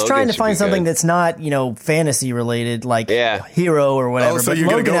 Yeah. I was trying Logan to should find be something good. that's not, fantasy related, like Yeah. Hero or whatever. Oh, so but you're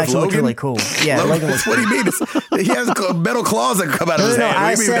gonna Logan go with actually looked Logan? really cool. Yeah, Logan was What do you mean? He has metal claws that come out of his No, hand. I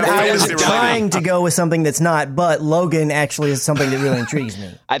What do you mean said metal I was claws? trying to go with something that's not, but Logan actually is something that really intrigues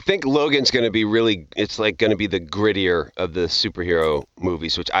me. I think Logan's going to be it's like going to be the grittier of the superhero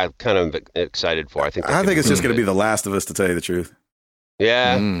movies, which I'm kind of excited for. I think it's just going to be The Last of Us, to tell you the truth.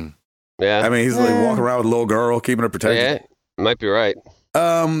 Yeah. Mm. Yeah. I mean, he's like walking around with a little girl, keeping her protected. Yeah. Might be right.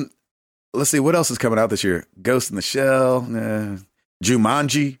 Let's see, what else is coming out this year? Ghost in the Shell,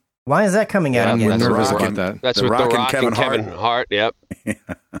 Jumanji. Why is that coming out I'm again? The nervous Rock about and- that. That's The with Rock The and Rock and Kevin Hart. Yep.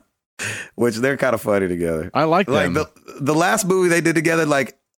 Which they're kind of funny together. I like Like them. the last movie they did together,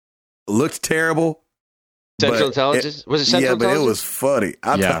 like, looked terrible. Central but Intelligence? Was it Central Yeah, but it Intelligence? was funny.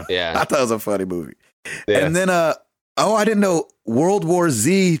 I Yeah. thought, Yeah. I thought it was a funny movie. Yeah. And then Oh, I didn't know World War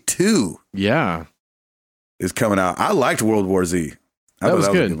Z 2 is coming out. I liked World War Z. That was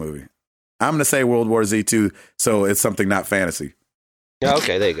good. A good movie. I'm going to say World War Z 2, so it's something not fantasy. Yeah,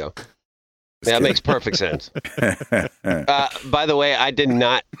 okay, there you go. Yeah, that makes perfect sense. By the way, I did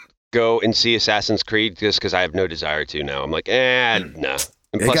not go and see Assassin's Creed just because I have no desire to now. I'm like, nah.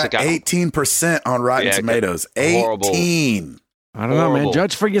 And plus it got 18% on Rotten Tomatoes. 18. I don't know, man.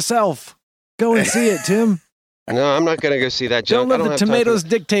 Judge for yourself. Go and see it, Tim. No, I'm not going to go see that junk. Don't let the tomatoes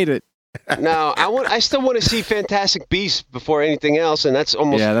dictate it. No, I still want to see Fantastic Beasts before anything else, and that's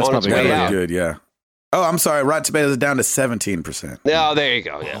almost on its way out. Good, yeah. Oh, I'm sorry. Rotten Tomatoes is down to 17%. Oh, there you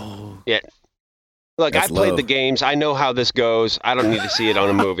go. Yeah. Yeah. Look, I played the games. I know how this goes. I don't need to see it on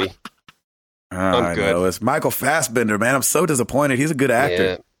a movie. I'm good. Know. It's Michael Fassbender, man. I'm so disappointed. He's a good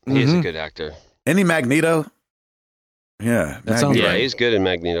actor. Yeah, he is a good actor. Isn't he Magneto? Yeah. That sounds right. Yeah, he's good in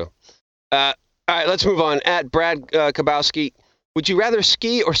Magneto. All right, let's move on. At Brad Kabowski, would you rather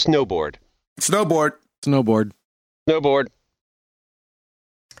ski or snowboard? Snowboard. Snowboard.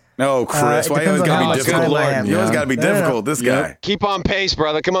 No, Chris. Why you always got to be difficult? You always got to be difficult. This guy. Keep on pace,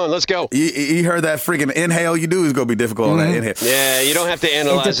 brother. Come on, let's go. You heard that freaking inhale you do is going to be difficult on that inhale. Yeah, you don't have to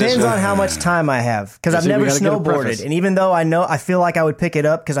analyze this. It depends on how much time I have, because I've never snowboarded. And even though I feel like I would pick it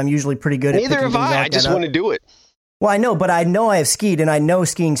up because I'm usually pretty good at picking things up. Neither have I. I just want to do it. Well, I know, but I know I have skied, and I know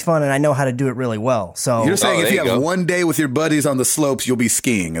skiing's fun, and I know how to do it really well. So you're saying if you have one day with your buddies on the slopes, you'll be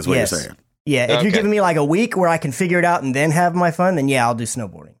skiing, is what you're saying. Yeah, if you're giving me like a week where I can figure it out and then have my fun, then yeah, I'll do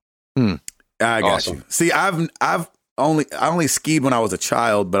snowboarding. I got you. See, I only skied when I was a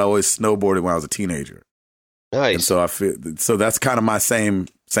child, but I always snowboarded when I was a teenager. Nice. And so that's kind of my same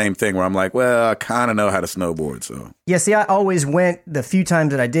thing where I'm like, well, I kind of know how to snowboard. So yeah, see, I always went the few times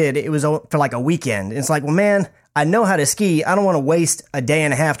that I did. It was for like a weekend. It's like, well, man, I know how to ski. I don't want to waste a day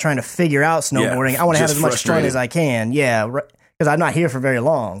and a half trying to figure out snowboarding. I want to have as much fun as I can. Yeah, because I'm not here for very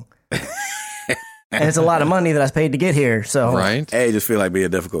long. And it's a lot of money that I paid to get here. So hey, just feel like being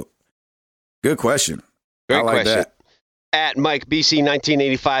difficult. Good question. Great question. That. At Mike BC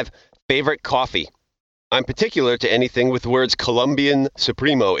 1985, favorite coffee. I'm particular to anything with words Colombian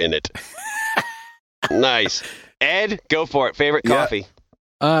Supremo in it. Nice. Ed, go for it. Favorite coffee.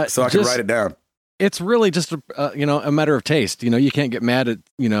 So I can write it down. It's really just a matter of taste. You can't get mad at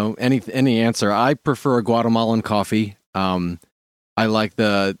any answer. I prefer a Guatemalan coffee. I like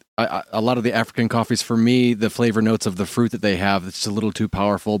a lot of the African coffees. For me, the flavor notes of the fruit that they have, it's a little too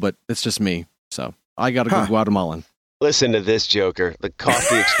powerful, but it's just me. So I got to go Guatemalan. Listen to this joker, the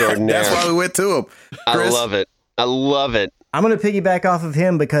coffee extraordinaire. That's why we went to him. I love it. I'm going to piggyback off of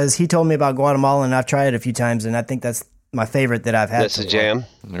him because he told me about Guatemalan, and I've tried it a few times, and I think that's my favorite that I've had. That's a jam.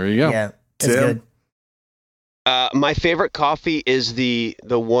 There you go. Yeah, it's good. My favorite coffee is the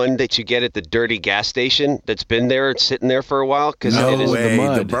one that you get at the dirty gas station that's been there, sitting there for a while.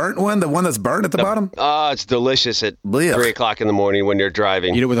 The burnt one? The one that's burnt at the bottom? Oh, it's delicious at 3 o'clock in the morning when you're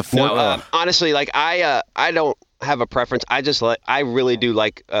driving. Eat it with a fork? No, honestly, like I don't have a preference. I really do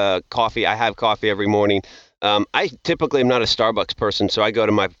like coffee. I have coffee every morning. I typically am not a Starbucks person, so I go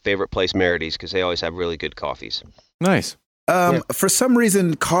to my favorite place, Merides, because they always have really good coffees. Nice. For some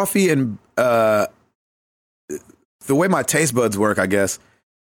reason, coffee and the way my taste buds work, I guess,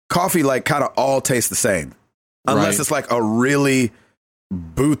 coffee like kind of all tastes the same, unless it's like a really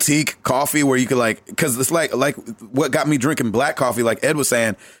boutique coffee where you could because it's like what got me drinking black coffee, like Ed was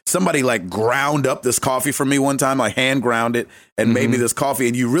saying, somebody like ground up this coffee for me one time, like hand ground it and made me this coffee,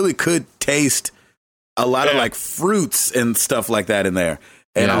 and you really could taste a lot of like fruits and stuff like that in there.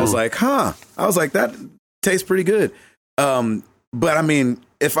 And I was like, that tastes pretty good. But I mean,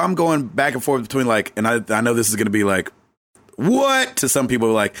 if I'm going back and forth between and I know this is going to be like, what to some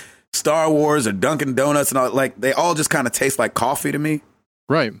people, like Star Wars or Dunkin' Donuts and all, they all just kind of taste like coffee to me.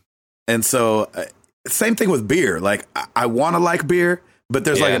 Right. And so same thing with beer. Like I want to like beer, but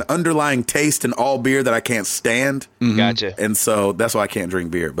there's like an underlying taste in all beer that I can't stand. Gotcha. And so that's why I can't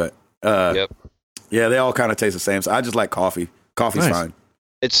drink beer. But yeah, they all kind of taste the same. So I just like coffee. Coffee's fine.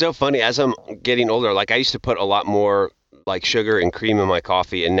 It's so funny. As I'm getting older, I used to put a lot more sugar and cream in my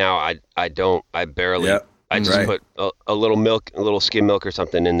coffee, and now I don't. I barely. I just put a little milk, a little skim milk or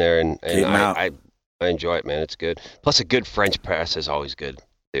something in there, and I enjoy it, man. It's good. Plus, a good French press is always good.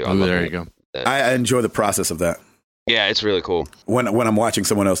 There you go. I enjoy the process of that. Yeah, it's really cool. When I'm watching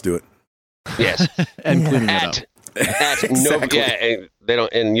someone else do it. Yes, and cleaning it up. At Nova,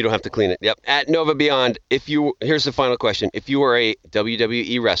 and you don't have to clean it. Yep. At Nova Beyond, here's the final question: if you were a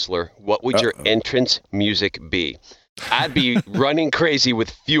WWE wrestler, what would your entrance music be? I'd be running crazy with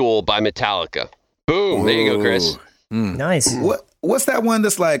Fuel by Metallica. Boom! There you go, Chris. Nice. what's that one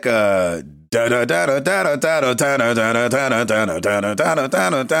that's like Yeah,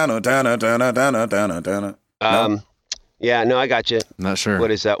 no, I got you. Not sure.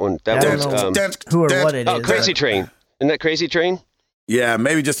 What is that one? That one's who or what it is. Oh, Crazy Train. Isn't that Crazy Train? Yeah,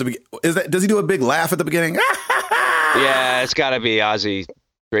 maybe just is that? Does he do a big laugh at the beginning? Yeah, it's got to be Ozzy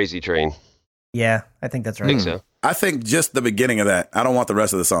Crazy Train. Yeah, I think that's right. I think so. I think just the beginning of that. I don't want the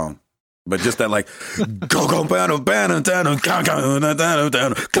rest of the song, but just that like and then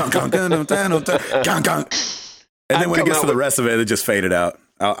when it gets to the rest of it, it just faded out.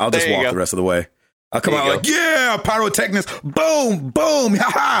 I'll just walk the rest of the way. I'll come out like, yeah, pyrotechnics, boom, boom,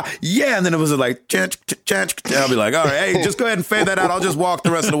 ha, yeah. And then it was like, I'll be like, all right, hey, just go ahead and fade that out. I'll just walk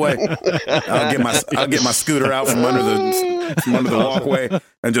the rest of the way. I'll get my scooter out from under the walkway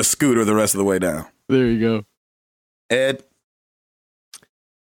and just scooter the rest of the way down. There you go. Ed?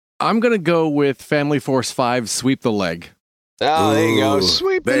 I'm going to go with Family Force 5, Sweep the Leg. Oh, there you go.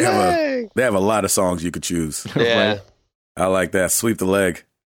 Sweep the leg. They have a lot of songs you could choose. Yeah. I like that. Sweep the leg.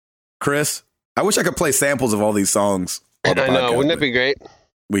 Chris? I wish I could play samples of all these songs. I know. Wouldn't that be great?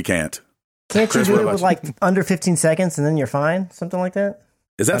 We can't. Can't Chris, you do it with like under 15 seconds and then you're fine? Something like that?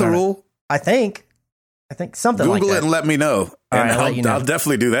 Is that the rule? I think something like that. Google it and let me know. And I'll let you know. I'll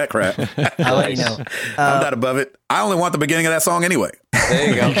definitely do that crap. I'll let you know. I'm not above it. I only want the beginning of that song anyway. There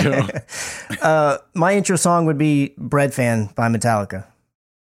you go. My intro song would be Bread Fan by Metallica.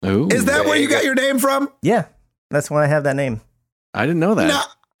 Ooh. Is that where you got your name from? Yeah. That's why I have that name. I didn't know that. No.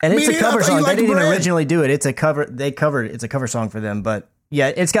 And it's a cover song. They didn't originally do it. It's a cover. It's a cover song for them. But yeah,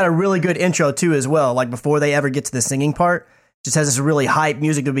 it's got a really good intro too as well. Like before they ever get to the singing part, just has this really hype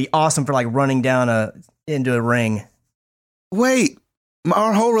music. It would be awesome for like running down into a ring. Wait,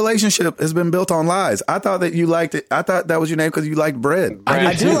 our whole relationship has been built on lies. I thought that you liked it. I thought that was your name because you liked bread.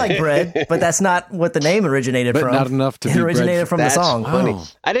 I do like bread, but that's not what the name originated from. Not enough to. It originated from the song. Funny. Oh.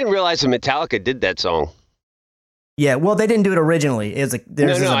 I didn't realize that Metallica did that song. Yeah, well, they didn't do it originally. I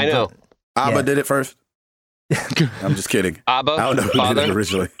know. ABBA did it first. I'm just kidding. ABBA, I don't know who Father did it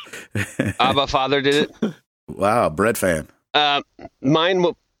originally. ABBA Father did it. Wow, bread fan. Mine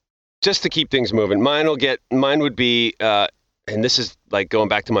will, just to keep things moving. Mine would be, and this is like going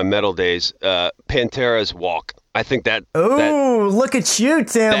back to my metal days. Pantera's Walk. I think that. Oh, look at you,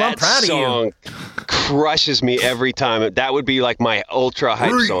 Tim! I'm proud of you. That song crushes me every time. That would be like my ultra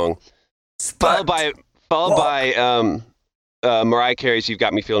hype song. Followed by Mariah Carey's "You've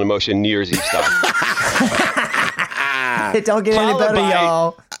Got Me Feeling Emotion" New Year's Eve style. It don't get any better,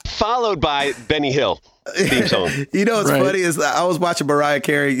 y'all. Followed by Benny Hill theme song. You know what's funny is I was watching Mariah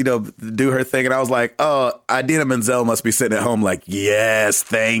Carey, do her thing, and I was like, oh, Idina Menzel must be sitting at home like, yes,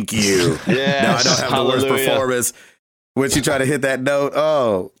 thank you. Yes, now I don't have the worst performance. When she tried to hit that note,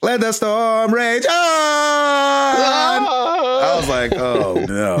 oh, let the storm rage on. I was like, oh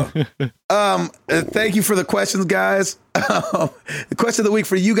no. Thank you for the questions, guys. The question of the week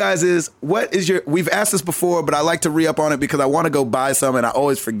for you guys is, we've asked this before, but I like to re-up on it because I want to go buy some and I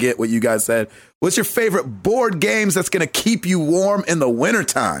always forget what you guys said. What's your favorite board games that's going to keep you warm in the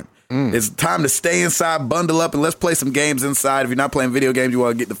wintertime? It's time to stay inside, bundle up, and let's play some games inside. If you're not playing video games, you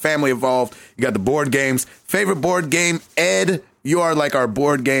want to get the family involved. You got the board games. Favorite board game, Ed? You are like our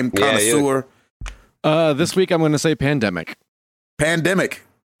board game connoisseur. This week I'm going to say Pandemic. Pandemic.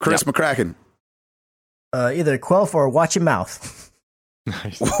 Chris McCracken. Either Quelf or Watch Your Mouth.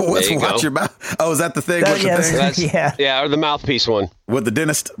 Nice. What's Watch Your Mouth? Oh, is that the thing? Yeah, or the mouthpiece one. With the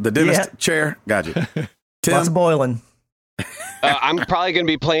dentist chair? Gotcha. Tim? Lots of boiling. I'm probably going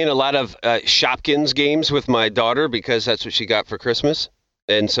to be playing a lot of Shopkins games with my daughter because that's what she got for Christmas.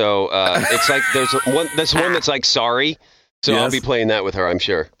 And so it's like there's one that's like Sorry. So I'll be playing that with her, I'm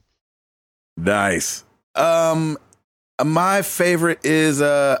sure. Nice. My favorite is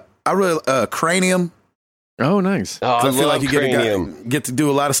Cranium. Oh, nice. Oh, I feel like you Cranium. get to do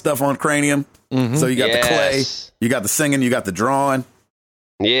a lot of stuff on Cranium. Mm-hmm. So you got the clay, you got the singing, you got the drawing.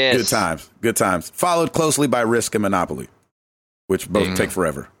 Yes. Good times. Followed closely by Risk and Monopoly, which both take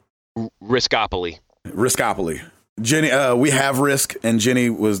forever. Riskopoly. Jenny, we have Risk, and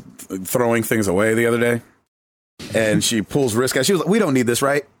Jenny was throwing things away the other day, and she pulls Risk out. She was like, "We don't need this,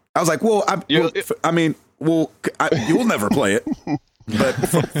 right?" I was like, "Well, you'll never play it, but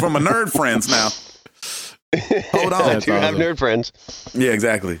from a nerd friends now." Hold on, I do have nerd friends. Yeah,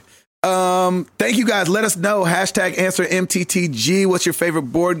 exactly. Thank you guys. Let us know. #answer MTTG. What's your favorite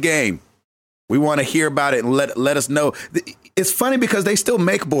board game? We want to hear about it and let us know. It's funny because they still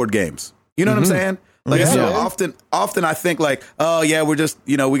make board games. You know what I'm saying? Like often I think like, oh yeah, we're just,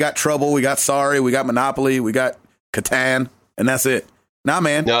 we got Trouble, we got Sorry, we got Monopoly, we got Catan, and that's it. Nah,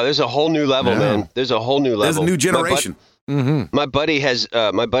 man. No, there's a whole new level, man. There's a whole new level. There's a new generation. My buddy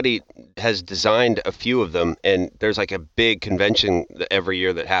has designed a few of them, and there's like a big convention every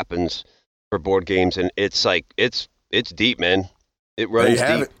year that happens for board games, and it's like it's deep, man. It runs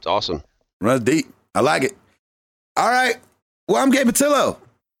deep. It's awesome. Runs deep. I like it. All right. Well, I'm Gabe Patillo.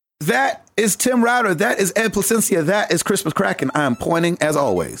 That is Tim Router. That is Ed Placencia. That is Chris McCracken. I am pointing as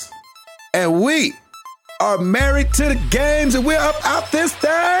always. And we are married to the games, and we're up out this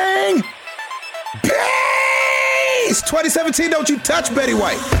thing. Peace! 2017, don't you touch Betty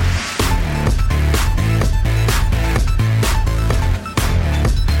White.